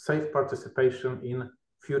them safe participation in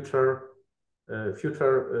future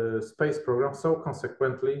space programs. So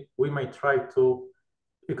consequently, we may try to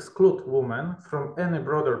exclude women from any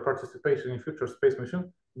broader participation in future space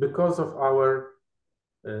mission because of our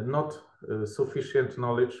not sufficient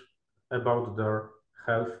knowledge about their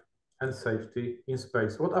health and safety in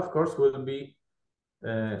space. What of course will be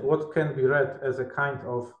what can be read as a kind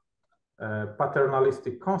of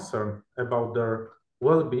paternalistic concern about their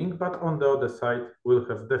well-being, but on the other side will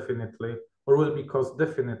have definitely, or will be caused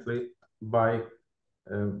definitely by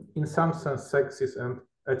in some sense sexist and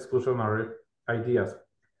exclusionary ideas.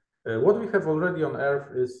 What we have already on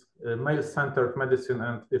Earth is male-centered medicine,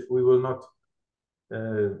 and if we will not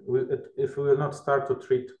start to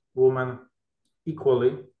treat women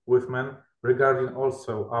equally with men, regarding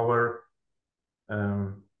also our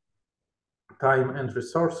time and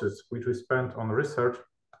resources which we spend on research,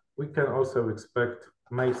 we can also expect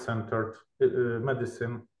male-centered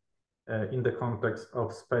medicine in the context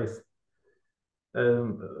of space.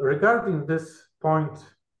 Regarding this point,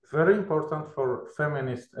 very important for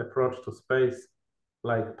feminist approach to space,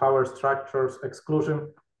 like power structures,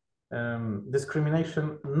 exclusion,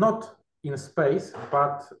 discrimination, not in space,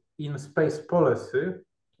 but in space policy,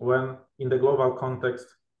 when in the global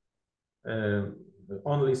context,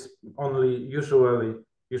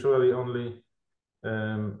 usually only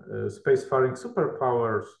spacefaring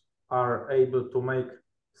superpowers are able to make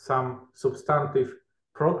some substantive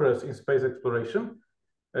progress in space exploration.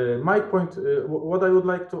 My point, what I would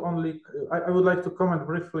like to I would like to comment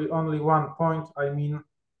briefly only one point. I mean,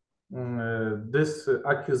 this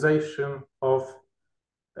accusation of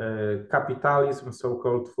capitalism,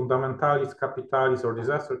 so-called fundamentalist capitalism or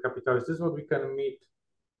disaster capitalism. This is what we can meet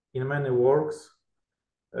in many works.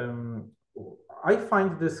 I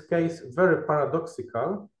find this case very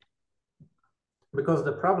paradoxical because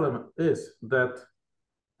the problem is that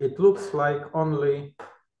it looks like only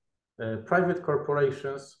private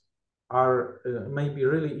corporations are maybe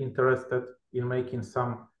really interested in making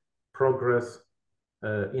some progress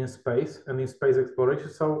in space and in space exploration.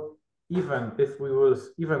 So even if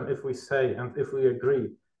we say and if we agree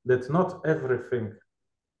that not everything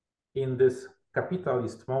in this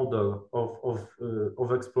capitalist model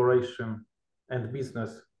of exploration and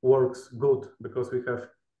business works good, because we have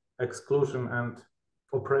exclusion and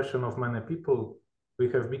oppression of many people, we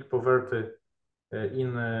have big poverty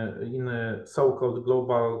in a so-called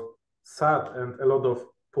global south and a lot of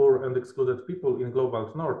poor and excluded people in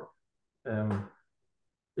global north,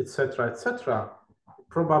 etc., etc.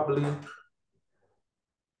 Probably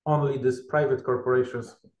only these private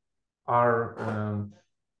corporations are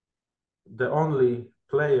the only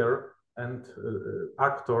player and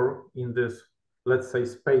actor in this, let's say,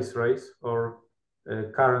 space race or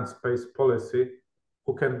current space policy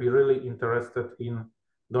who can be really interested in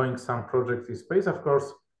doing some projects in space. Of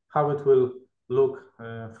course, how it will look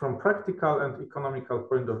from practical and economical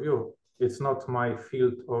point of view, it's not my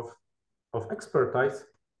field of expertise.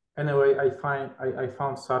 Anyway, I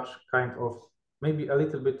found such kind of maybe a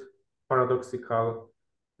little bit paradoxical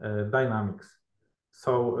dynamics.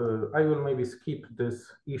 So I will maybe skip this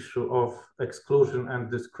issue of exclusion and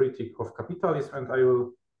this critique of capitalism, and I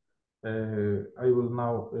will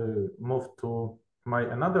now move to my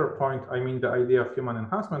another point. I mean, the idea of human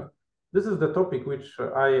enhancement. This is the topic which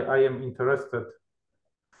I am interested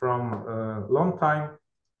from a long time,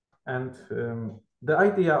 and the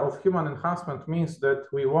idea of human enhancement means that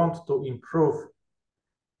we want to improve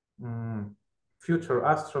future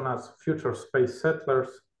astronauts, future space settlers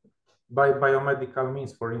by biomedical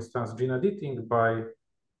means, for instance, gene editing, by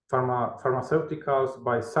pharmaceuticals,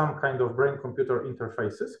 by some kind of brain-computer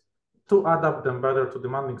interfaces to adapt them better to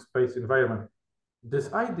demanding space environment.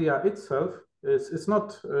 This idea itself is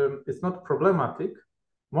not problematic,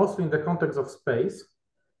 mostly in the context of space.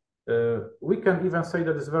 We can even say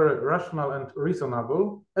that it's very rational and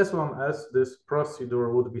reasonable, as long as this procedure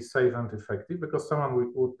would be safe and effective, because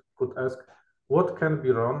someone could ask, what can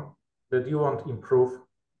be wrong that you want to improve,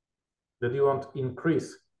 that you want to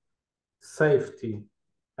increase safety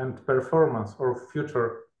and performance of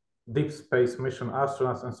future deep space mission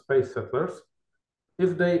astronauts and space settlers?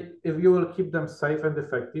 If you will keep them safe and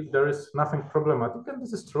effective, there is nothing problematic, and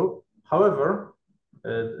this is true. However,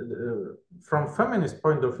 from feminist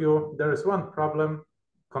point of view, there is one problem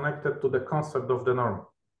connected to the concept of the norm.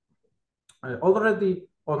 Already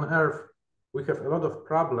on Earth, we have a lot of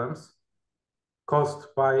problems caused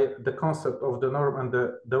by the concept of the norm and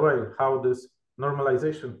the way how this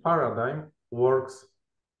normalization paradigm works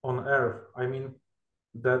on Earth. I mean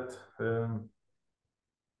that,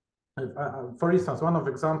 for instance, one of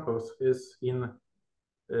examples is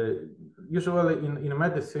usually in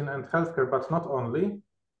medicine and healthcare, but not only,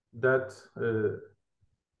 that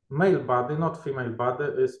male body, not female body,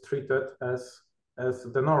 is treated as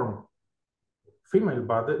the norm. Female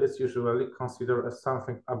body is usually considered as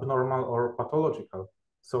something abnormal or pathological.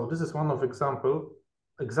 So this is one of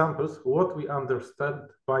examples what we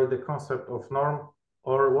understand by the concept of norm,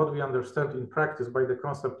 or what we understand in practice by the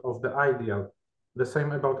concept of the ideal. The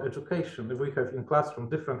same about education. If we have in classroom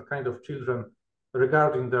different kind of children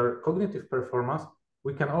regarding their cognitive performance,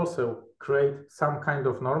 we can also create some kind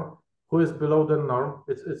of norm. Who is below the norm?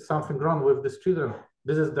 It's something wrong with these children.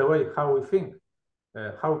 This is the way how we think,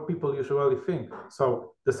 how people usually think.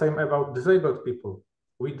 So the same about disabled people.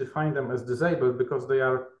 We define them as disabled because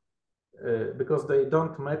they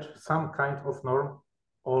don't match some kind of norm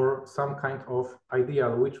or some kind of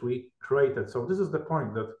ideal which we created. So this is the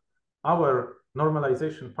point, that our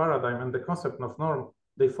normalization paradigm and the concept of norm,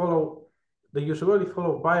 they usually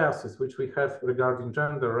follow biases which we have regarding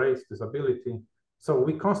gender, race, disability. So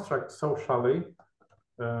we construct socially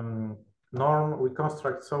norm, we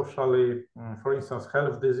construct socially, for instance,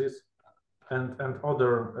 health disease and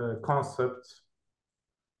other concepts.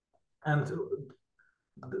 And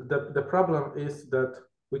the problem is that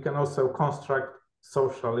we can also construct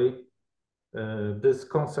socially this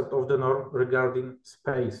concept of the norm regarding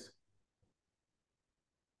space.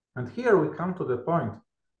 And here we come to the point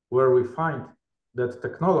where we find that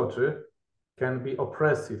technology can be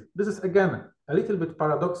oppressive. This is again a little bit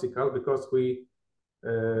paradoxical, because we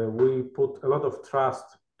we put a lot of trust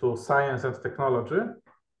to science and technology.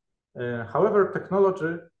 However,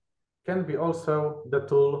 technology can be also the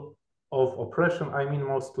tool of oppression. I mean,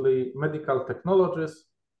 mostly medical technologies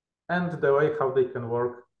and the way how they can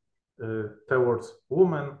work towards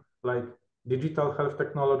women, like digital health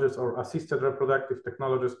technologies or assisted reproductive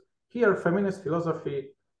technologies. Here, feminist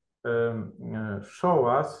philosophy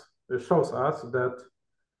shows us that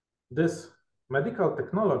these medical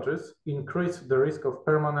technologies increase the risk of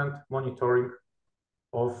permanent monitoring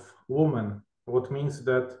of women, what means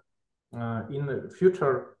that in the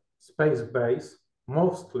future space base,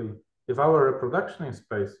 mostly if our reproduction in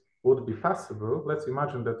space would be possible, let's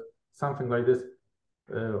imagine that something like this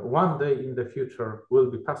one day in the future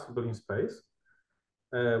will be possible in space,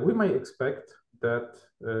 we may expect that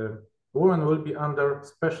women will be under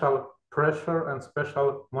special pressure and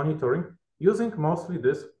special monitoring using mostly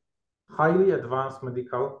this highly advanced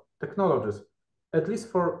medical technologies, at least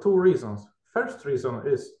for two reasons. First reason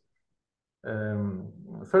is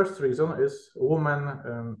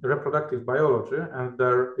women reproductive biology and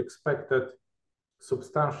their expected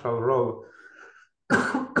substantial role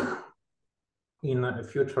in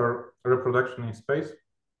future reproduction in space.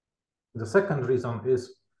 The second reason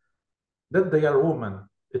is that they are women.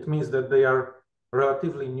 It means that they are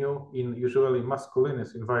relatively new in usually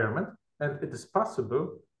masculinist environment, and it is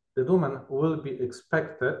possible that women will be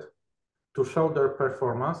expected to show their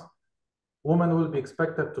performance. Women will be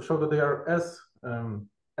expected to show that they are as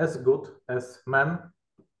good as men,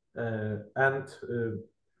 and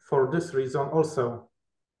for this reason also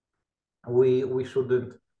we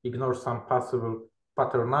shouldn't ignore some possible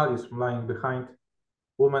paternalism lying behind.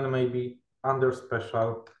 Women may be under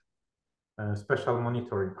special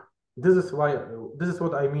monitoring. This is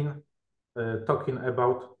what I mean talking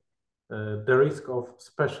about the risk of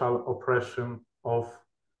special oppression of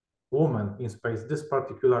women in space, this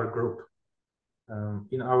particular group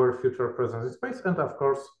in our future presence in space. And of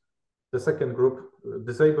course, the second group,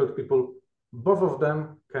 disabled people, both of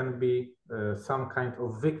them can be some kind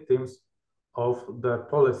of victims of the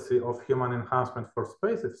policy of human enhancement for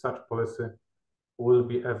space, if such policy will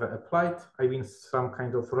be ever applied. I mean, some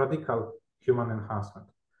kind of radical human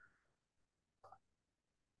enhancement.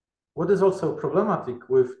 What is also problematic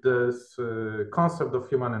with this concept of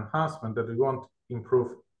human enhancement, that we won't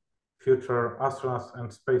improve future astronauts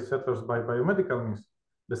and space settlers by biomedical means.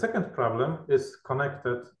 The second problem is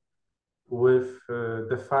connected with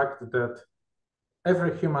the fact that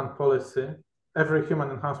every human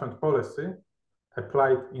enhancement policy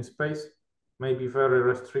applied in space may be very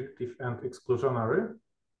restrictive and exclusionary,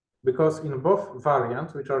 because in both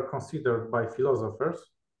variants, which are considered by philosophers,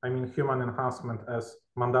 I mean human enhancement as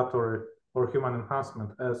mandatory or human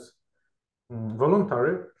enhancement as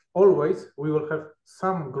voluntary, always we will have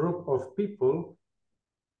some group of people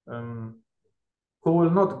who will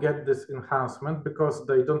not get this enhancement because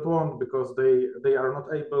they don't want, because they are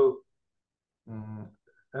not able,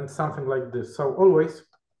 and something like this. So always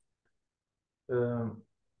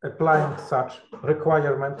applying such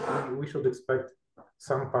requirement, we should expect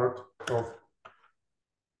some part of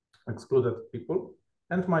excluded people.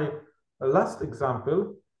 And my last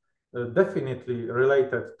example, definitely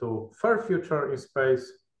related to far future in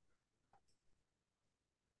space,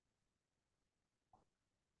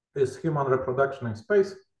 is human reproduction in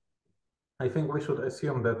space. I think we should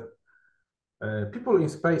assume that people in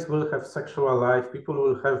space will have sexual life, people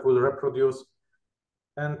will reproduce,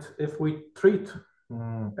 and if we treat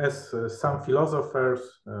as some philosophers,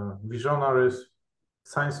 visionaries,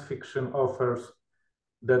 science fiction authors,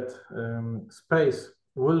 that space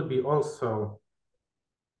will be also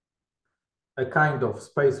a kind of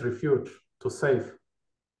space refuge to save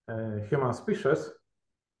human species,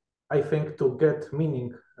 I think to get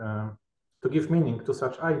meaning, to give meaning to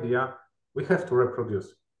such idea, we have to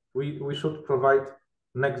reproduce. We should provide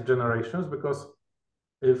next generations, because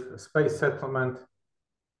if space settlement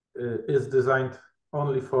is designed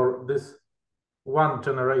only for this one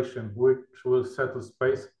generation which will settle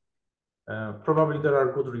space, probably there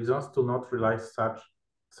are good reasons to not realize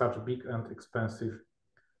such big and expensive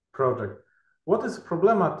project. What is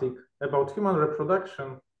problematic about human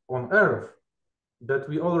reproduction on Earth, that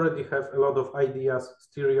we already have a lot of ideas,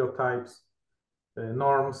 stereotypes,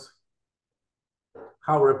 norms,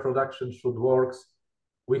 how reproduction should work.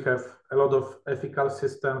 We have a lot of ethical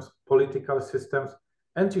systems, political systems,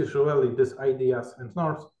 and usually these ideas and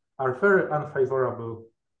norms are very unfavorable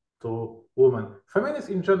to women. Feminists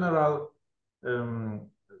in general,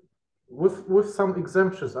 with some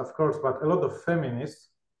exemptions, of course, but a lot of feminists,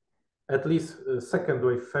 at least second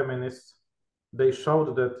wave feminists, they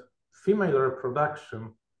showed that female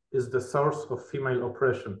reproduction is the source of female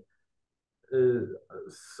oppression.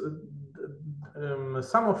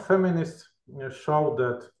 Some of feminists show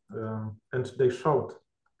that, and they showed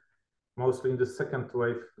mostly in the second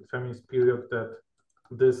wave feminist period, that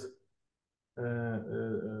this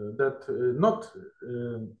not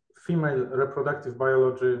female reproductive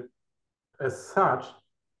biology as such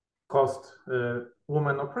caused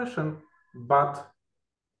woman oppression, but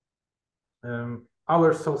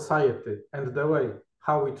our society and the way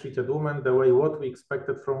how we treated women, the way what we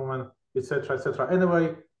expected from women, etc., etc.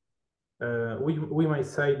 Anyway, we may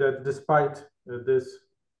say that despite this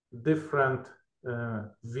different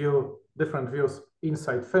views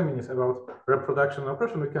inside feminism about reproduction and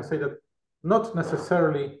oppression, we can say that not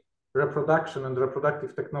necessarily reproduction and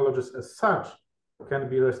reproductive technologies as such can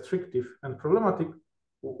be restrictive and problematic,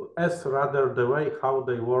 as rather the way how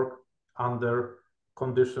they work under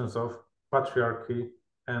conditions of patriarchy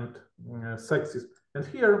and sexism. And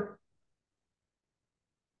here,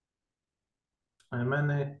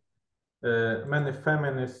 many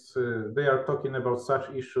feminists, they are talking about such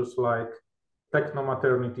issues like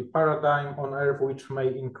techno-maternity paradigm on Earth, which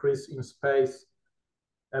may increase in space,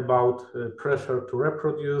 about pressure to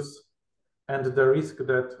reproduce, and the risk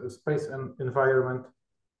that space and environment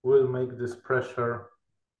will make this pressure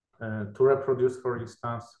to reproduce, for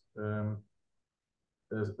instance,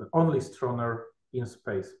 only stronger in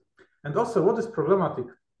space. And also, what is problematic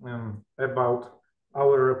about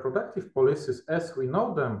our reproductive policies as we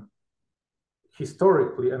know them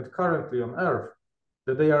historically and currently on Earth,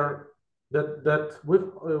 that they are that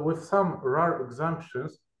with some rare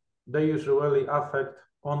exemptions, they usually affect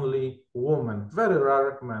only women, very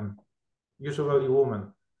rare men, usually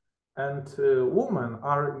women. And women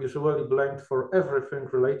are usually blamed for everything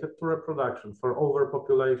related to reproduction, for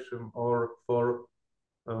overpopulation or for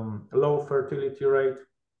low fertility rate.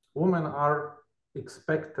 Women are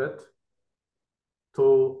expected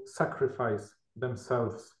to sacrifice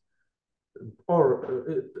themselves, or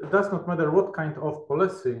it does not matter what kind of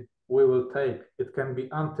policy we will take. It can be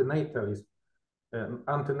antinatalism.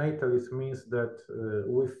 Antinatalism means that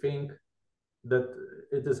we think that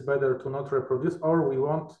it is better to not reproduce, or we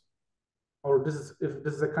want, or this is, if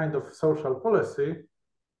this is a kind of social policy,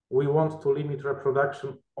 we want to limit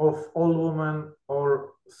reproduction of all women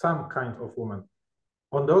or some kind of women.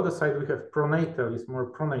 On the other side, we have pronatalism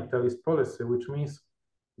or pronatalist policy, which means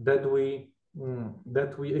that we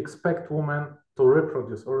expect women to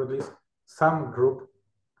reproduce, or at least some group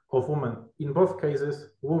of women. In both cases,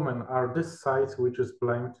 women are this side which is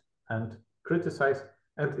blamed and criticized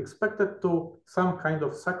and expected to some kind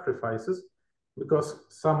of sacrifices, because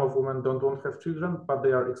some of women don't want to have children, but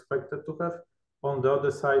they are expected to have. On the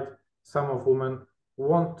other side, some of women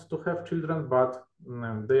want to have children, but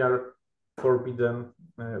they are forbidden.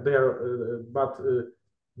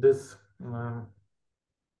 This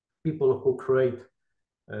people who create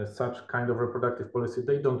such kind of reproductive policy,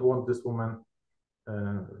 they don't want this woman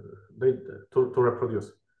to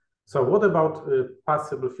reproduce. So what about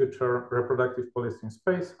possible future reproductive policy in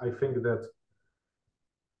space? I think that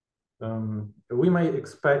we may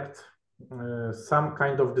expect some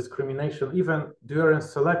kind of discrimination even during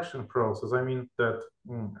selection process. I mean that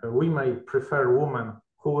we may prefer women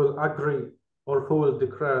who will agree or who will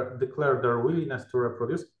declare their willingness to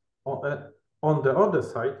reproduce. On the other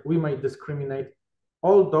side, we may discriminate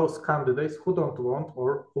all those candidates who don't want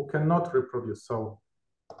or who cannot reproduce. So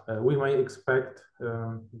we may expect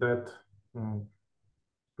that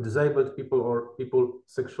disabled people or people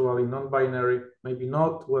sexually non-binary may be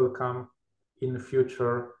not welcome in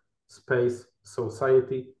future space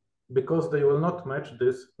society, because they will not match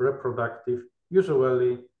this reproductive,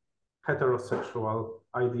 usually heterosexual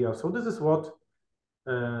ideal. So this is what,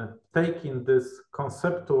 taking this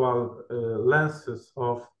conceptual lenses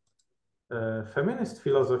of feminist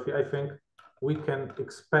philosophy, I think we can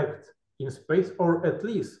expect in space, or at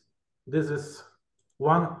least this is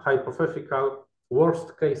one hypothetical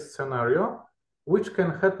worst case scenario, which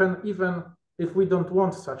can happen even if we don't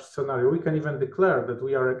want such scenario. We can even declare that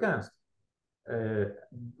we are against.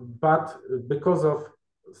 But because of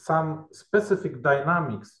some specific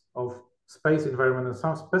dynamics of space environment and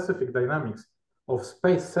some specific dynamics of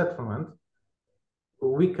space settlement,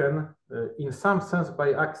 we can, in some sense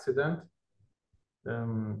by accident,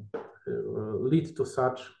 lead to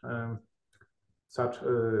such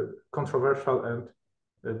controversial and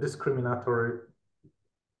discriminatory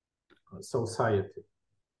society.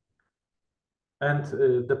 And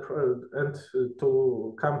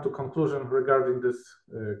to come to conclusion regarding this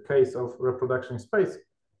case of reproduction in space,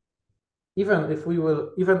 even if we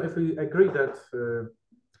agree that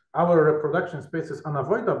our reproduction in space is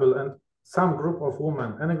unavoidable, and some group of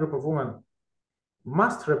women, any group of women,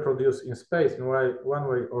 must reproduce in space in one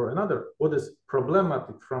way or another, what is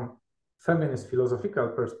problematic from feminist philosophical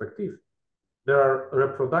perspective, there are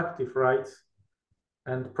reproductive rights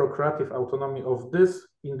and procreative autonomy of this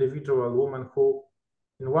individual woman who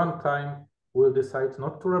in one time will decide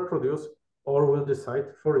not to reproduce or will decide,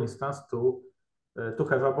 for instance, to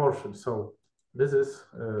have abortion. So this is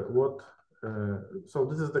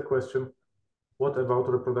this is the question: what about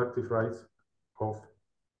reproductive rights of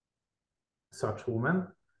such women?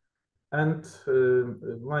 And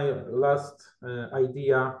my last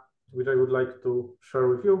idea, which I would like to share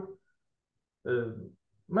with you,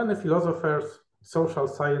 many philosophers, social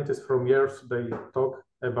scientists from years, they talk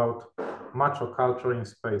about macho culture in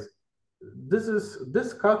space.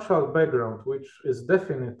 This cultural background, which is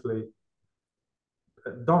definitely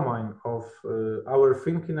a domain of our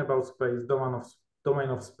thinking about space, domain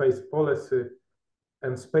of space policy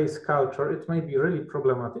and space culture, it may be really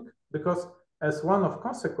problematic because as one of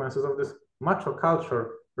consequences of this macho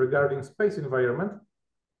culture regarding space environment,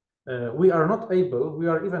 we are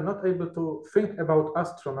even not able to think about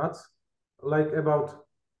astronauts like about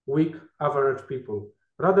weak average people.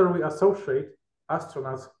 Rather, we associate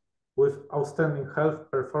astronauts with outstanding health,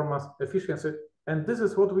 performance, efficiency, and this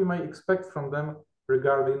is what we may expect from them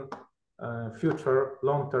regarding future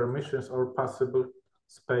long-term missions or possible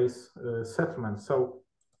space settlement. So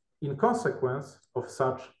in consequence of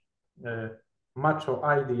such macho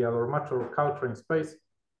ideal or macho culture in space,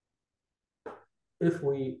 if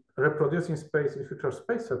we reproduce in space in future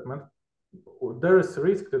space settlement, there is a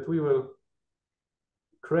risk that we will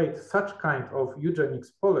create such kind of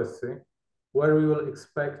eugenics policy where we will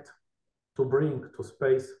expect to bring to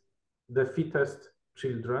space the fittest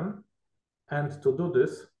children. And to do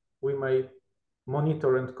this, we may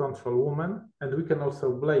monitor and control women, and we can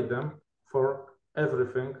also blame them for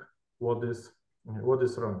everything what is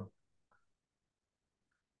wrong.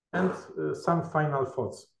 And some final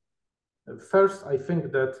thoughts. First, I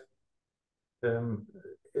think that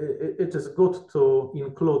it is good to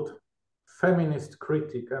include feminist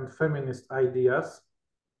critique and feminist ideas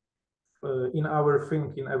in our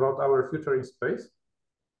thinking about our future in space.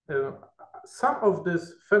 Some of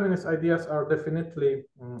these feminist ideas are definitely,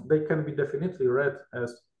 they can be definitely read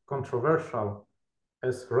as controversial,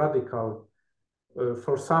 as radical.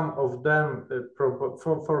 For some of them,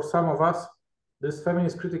 for some of us, this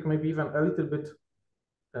feminist critique may be even a little bit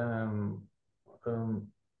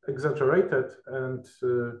exaggerated. And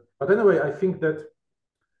but anyway, I think that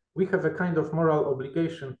we have a kind of moral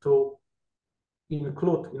obligation to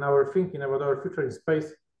include in our thinking about our future in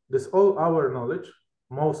space this all our knowledge,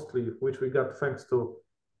 mostly which we got thanks to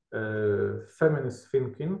feminist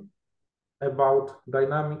thinking about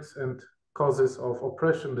dynamics and causes of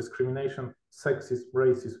oppression, discrimination, sexism,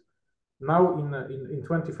 racism. Now in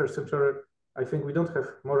 21st century, I think we don't have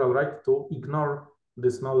moral right to ignore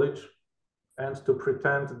this knowledge and to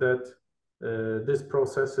pretend that these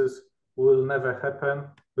processes will never happen,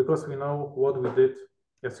 because we know what we did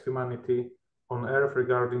as humanity on Earth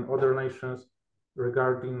regarding other nations,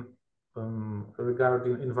 regarding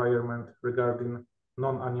environment, regarding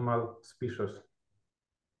non-animal species.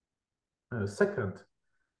 Second,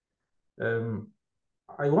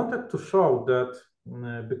 I wanted to show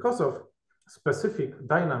that because of specific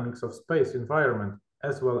dynamics of space environment,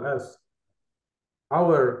 as well as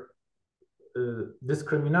our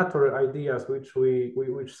discriminatory ideas,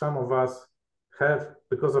 which some of us have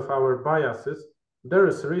because of our biases, there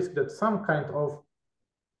is a risk that some kind of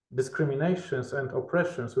discriminations and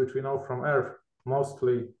oppressions, which we know from Earth,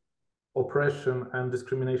 mostly oppression and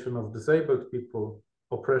discrimination of disabled people,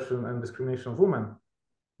 oppression and discrimination of women,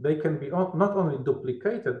 they can be not only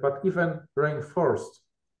duplicated, but even reinforced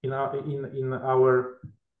in our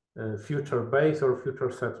future base or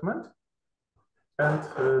future settlement.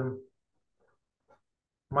 And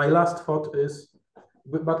my last thought is,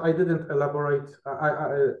 but I didn't elaborate.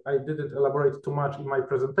 I didn't elaborate too much in my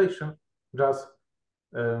presentation. Just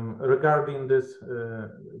regarding this,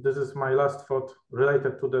 this is my last thought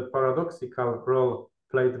related to the paradoxical role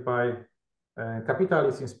played by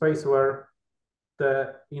capitalism in space, where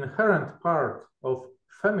the inherent part of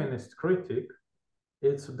feminist critique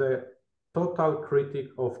is the total critique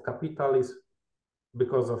of capitalism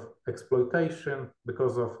because of exploitation,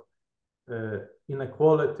 because of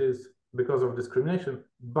inequalities, because of discrimination.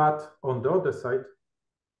 But on the other side,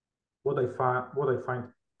 what I find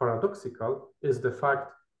paradoxical is the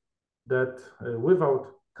fact that without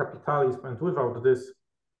capitalism and without this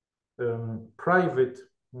private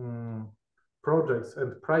projects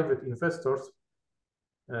and private investors,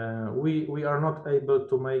 we are not able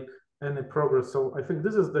to make any progress. So I think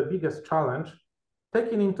this is the biggest challenge,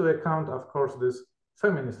 taking into account, of course, this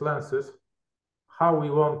feminist lenses, how we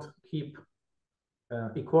want to keep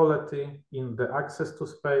equality in the access to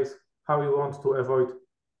space, how we want to avoid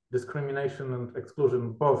discrimination and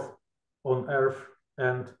exclusion both on Earth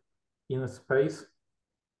and in space,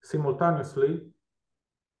 simultaneously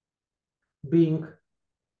being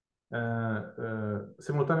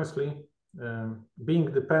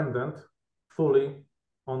dependent fully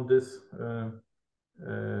on this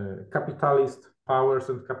capitalist powers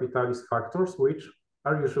and capitalist factors, which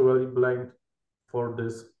are usually blamed for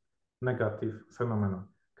this negative phenomenon.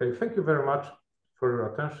 Okay, thank you very much for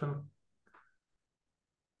your attention.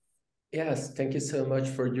 Yes, thank you so much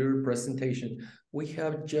for your presentation. We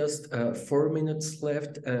have just 4 minutes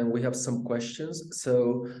left and we have some questions.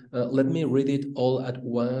 So let me read it all at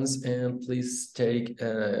once and please take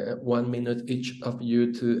 1 minute each of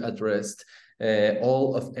you to address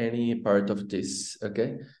all of any part of this,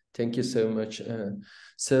 okay? Thank you so much.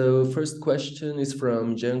 So first question is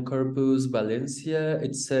from Jean Corpus Valencia.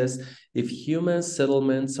 It says, if human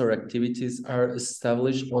settlements or activities are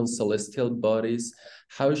established on celestial bodies,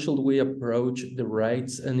 how should we approach the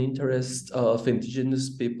rights and interests of indigenous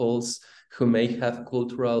peoples who may have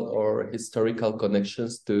cultural or historical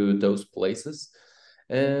connections to those places?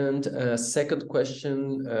 And second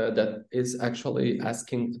question that is actually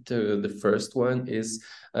asking to the first one is,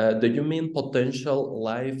 do you mean potential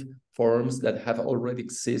life forms that have already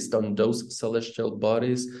existed on those celestial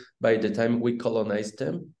bodies by the time we colonize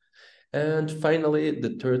them? And finally,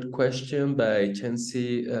 the third question by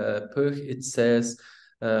Chensi Puch, it says,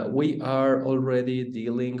 we are already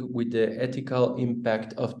dealing with the ethical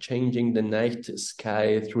impact of changing the night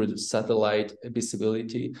sky through the satellite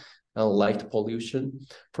visibility and light pollution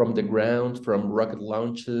from the ground, from rocket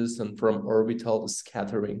launches, and from orbital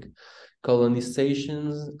scattering.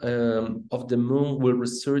 Colonization of the moon will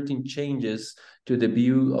result in changes to the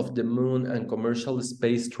view of the moon, and commercial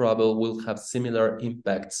space travel will have similar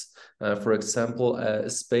impacts. For example, a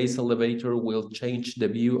space elevator will change the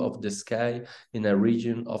view of the sky in a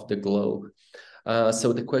region of the globe.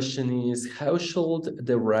 So the question is, how should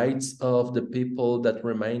the rights of the people that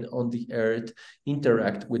remain on the earth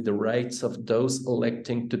interact with the rights of those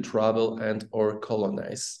electing to travel and or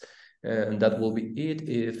colonize? And that will be it.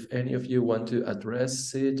 If any of you want to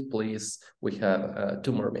address it, please, we have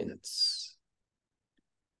 2 more minutes.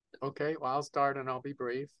 Okay, well, I'll start and I'll be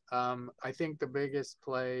brief. I think the biggest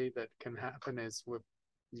play that can happen is with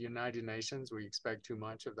the United Nations. We expect too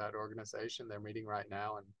much of that organization. They're meeting right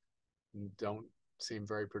now and don't seem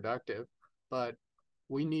very productive, but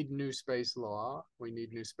we need new space law. We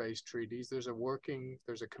need new space treaties. There's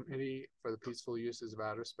a committee for the peaceful uses of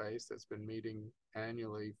outer space that's been meeting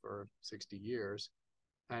annually for 60 years,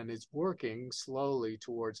 and it's working slowly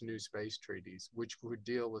towards new space treaties, which would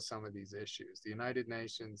deal with some of these issues. The United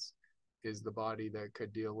Nations is the body that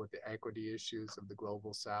could deal with the equity issues of the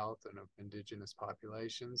global south and of indigenous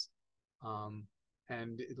populations.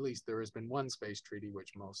 And at least there has been one space treaty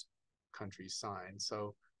which most countries sign.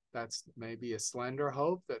 So that's maybe a slender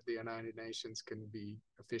hope that the United Nations can be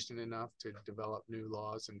efficient enough to develop new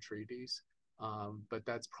laws and treaties. But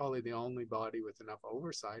that's probably the only body with enough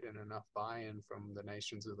oversight and enough buy-in from the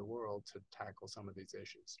nations of the world to tackle some of these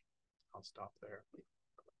issues. I'll stop there.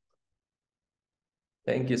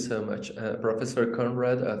 Thank you so much. Professor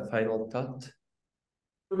Conrad, a final thought?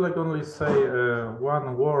 I would like only say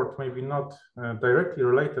one word, maybe not directly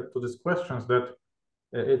related to these questions, that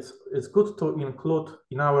it's good to include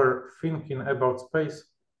in our thinking about space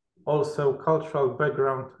also cultural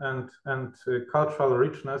background and cultural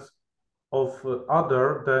richness of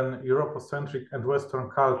other than Eurocentric and Western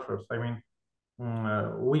cultures. I mean,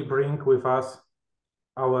 we bring with us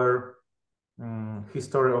our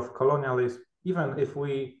history of colonialism, even if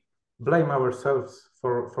we blame ourselves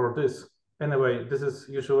for this. Anyway, this is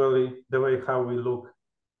usually the way how we look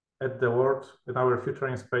at the world and our future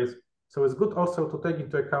in space. So it's good also to take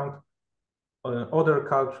into account other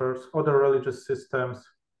cultures, other religious systems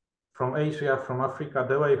from Asia, from Africa,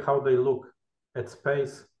 the way how they look at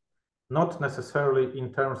space, not necessarily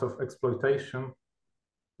in terms of exploitation.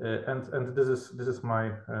 And this is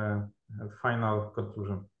my final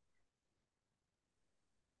conclusion.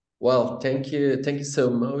 Well, thank you so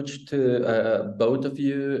much to both of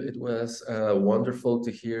you. It was wonderful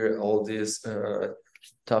to hear all these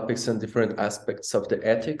topics and different aspects of the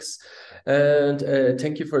ethics. And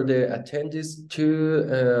thank you for the attendees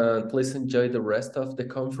too. Please enjoy the rest of the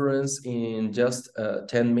conference in just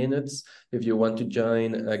 10 minutes. If you want to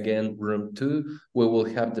join again, room 2, we will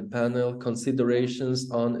have the panel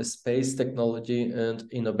Considerations on Space Technology and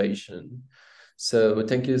Innovation. So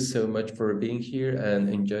thank you so much for being here and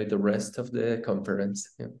enjoy the rest of the conference.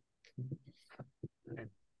 Yeah. Okay.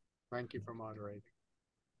 Thank you for moderating.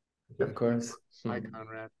 Of course. Hi,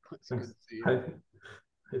 Conrad. It's Thanks. good to see you. Hi.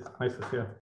 It's nice to see you.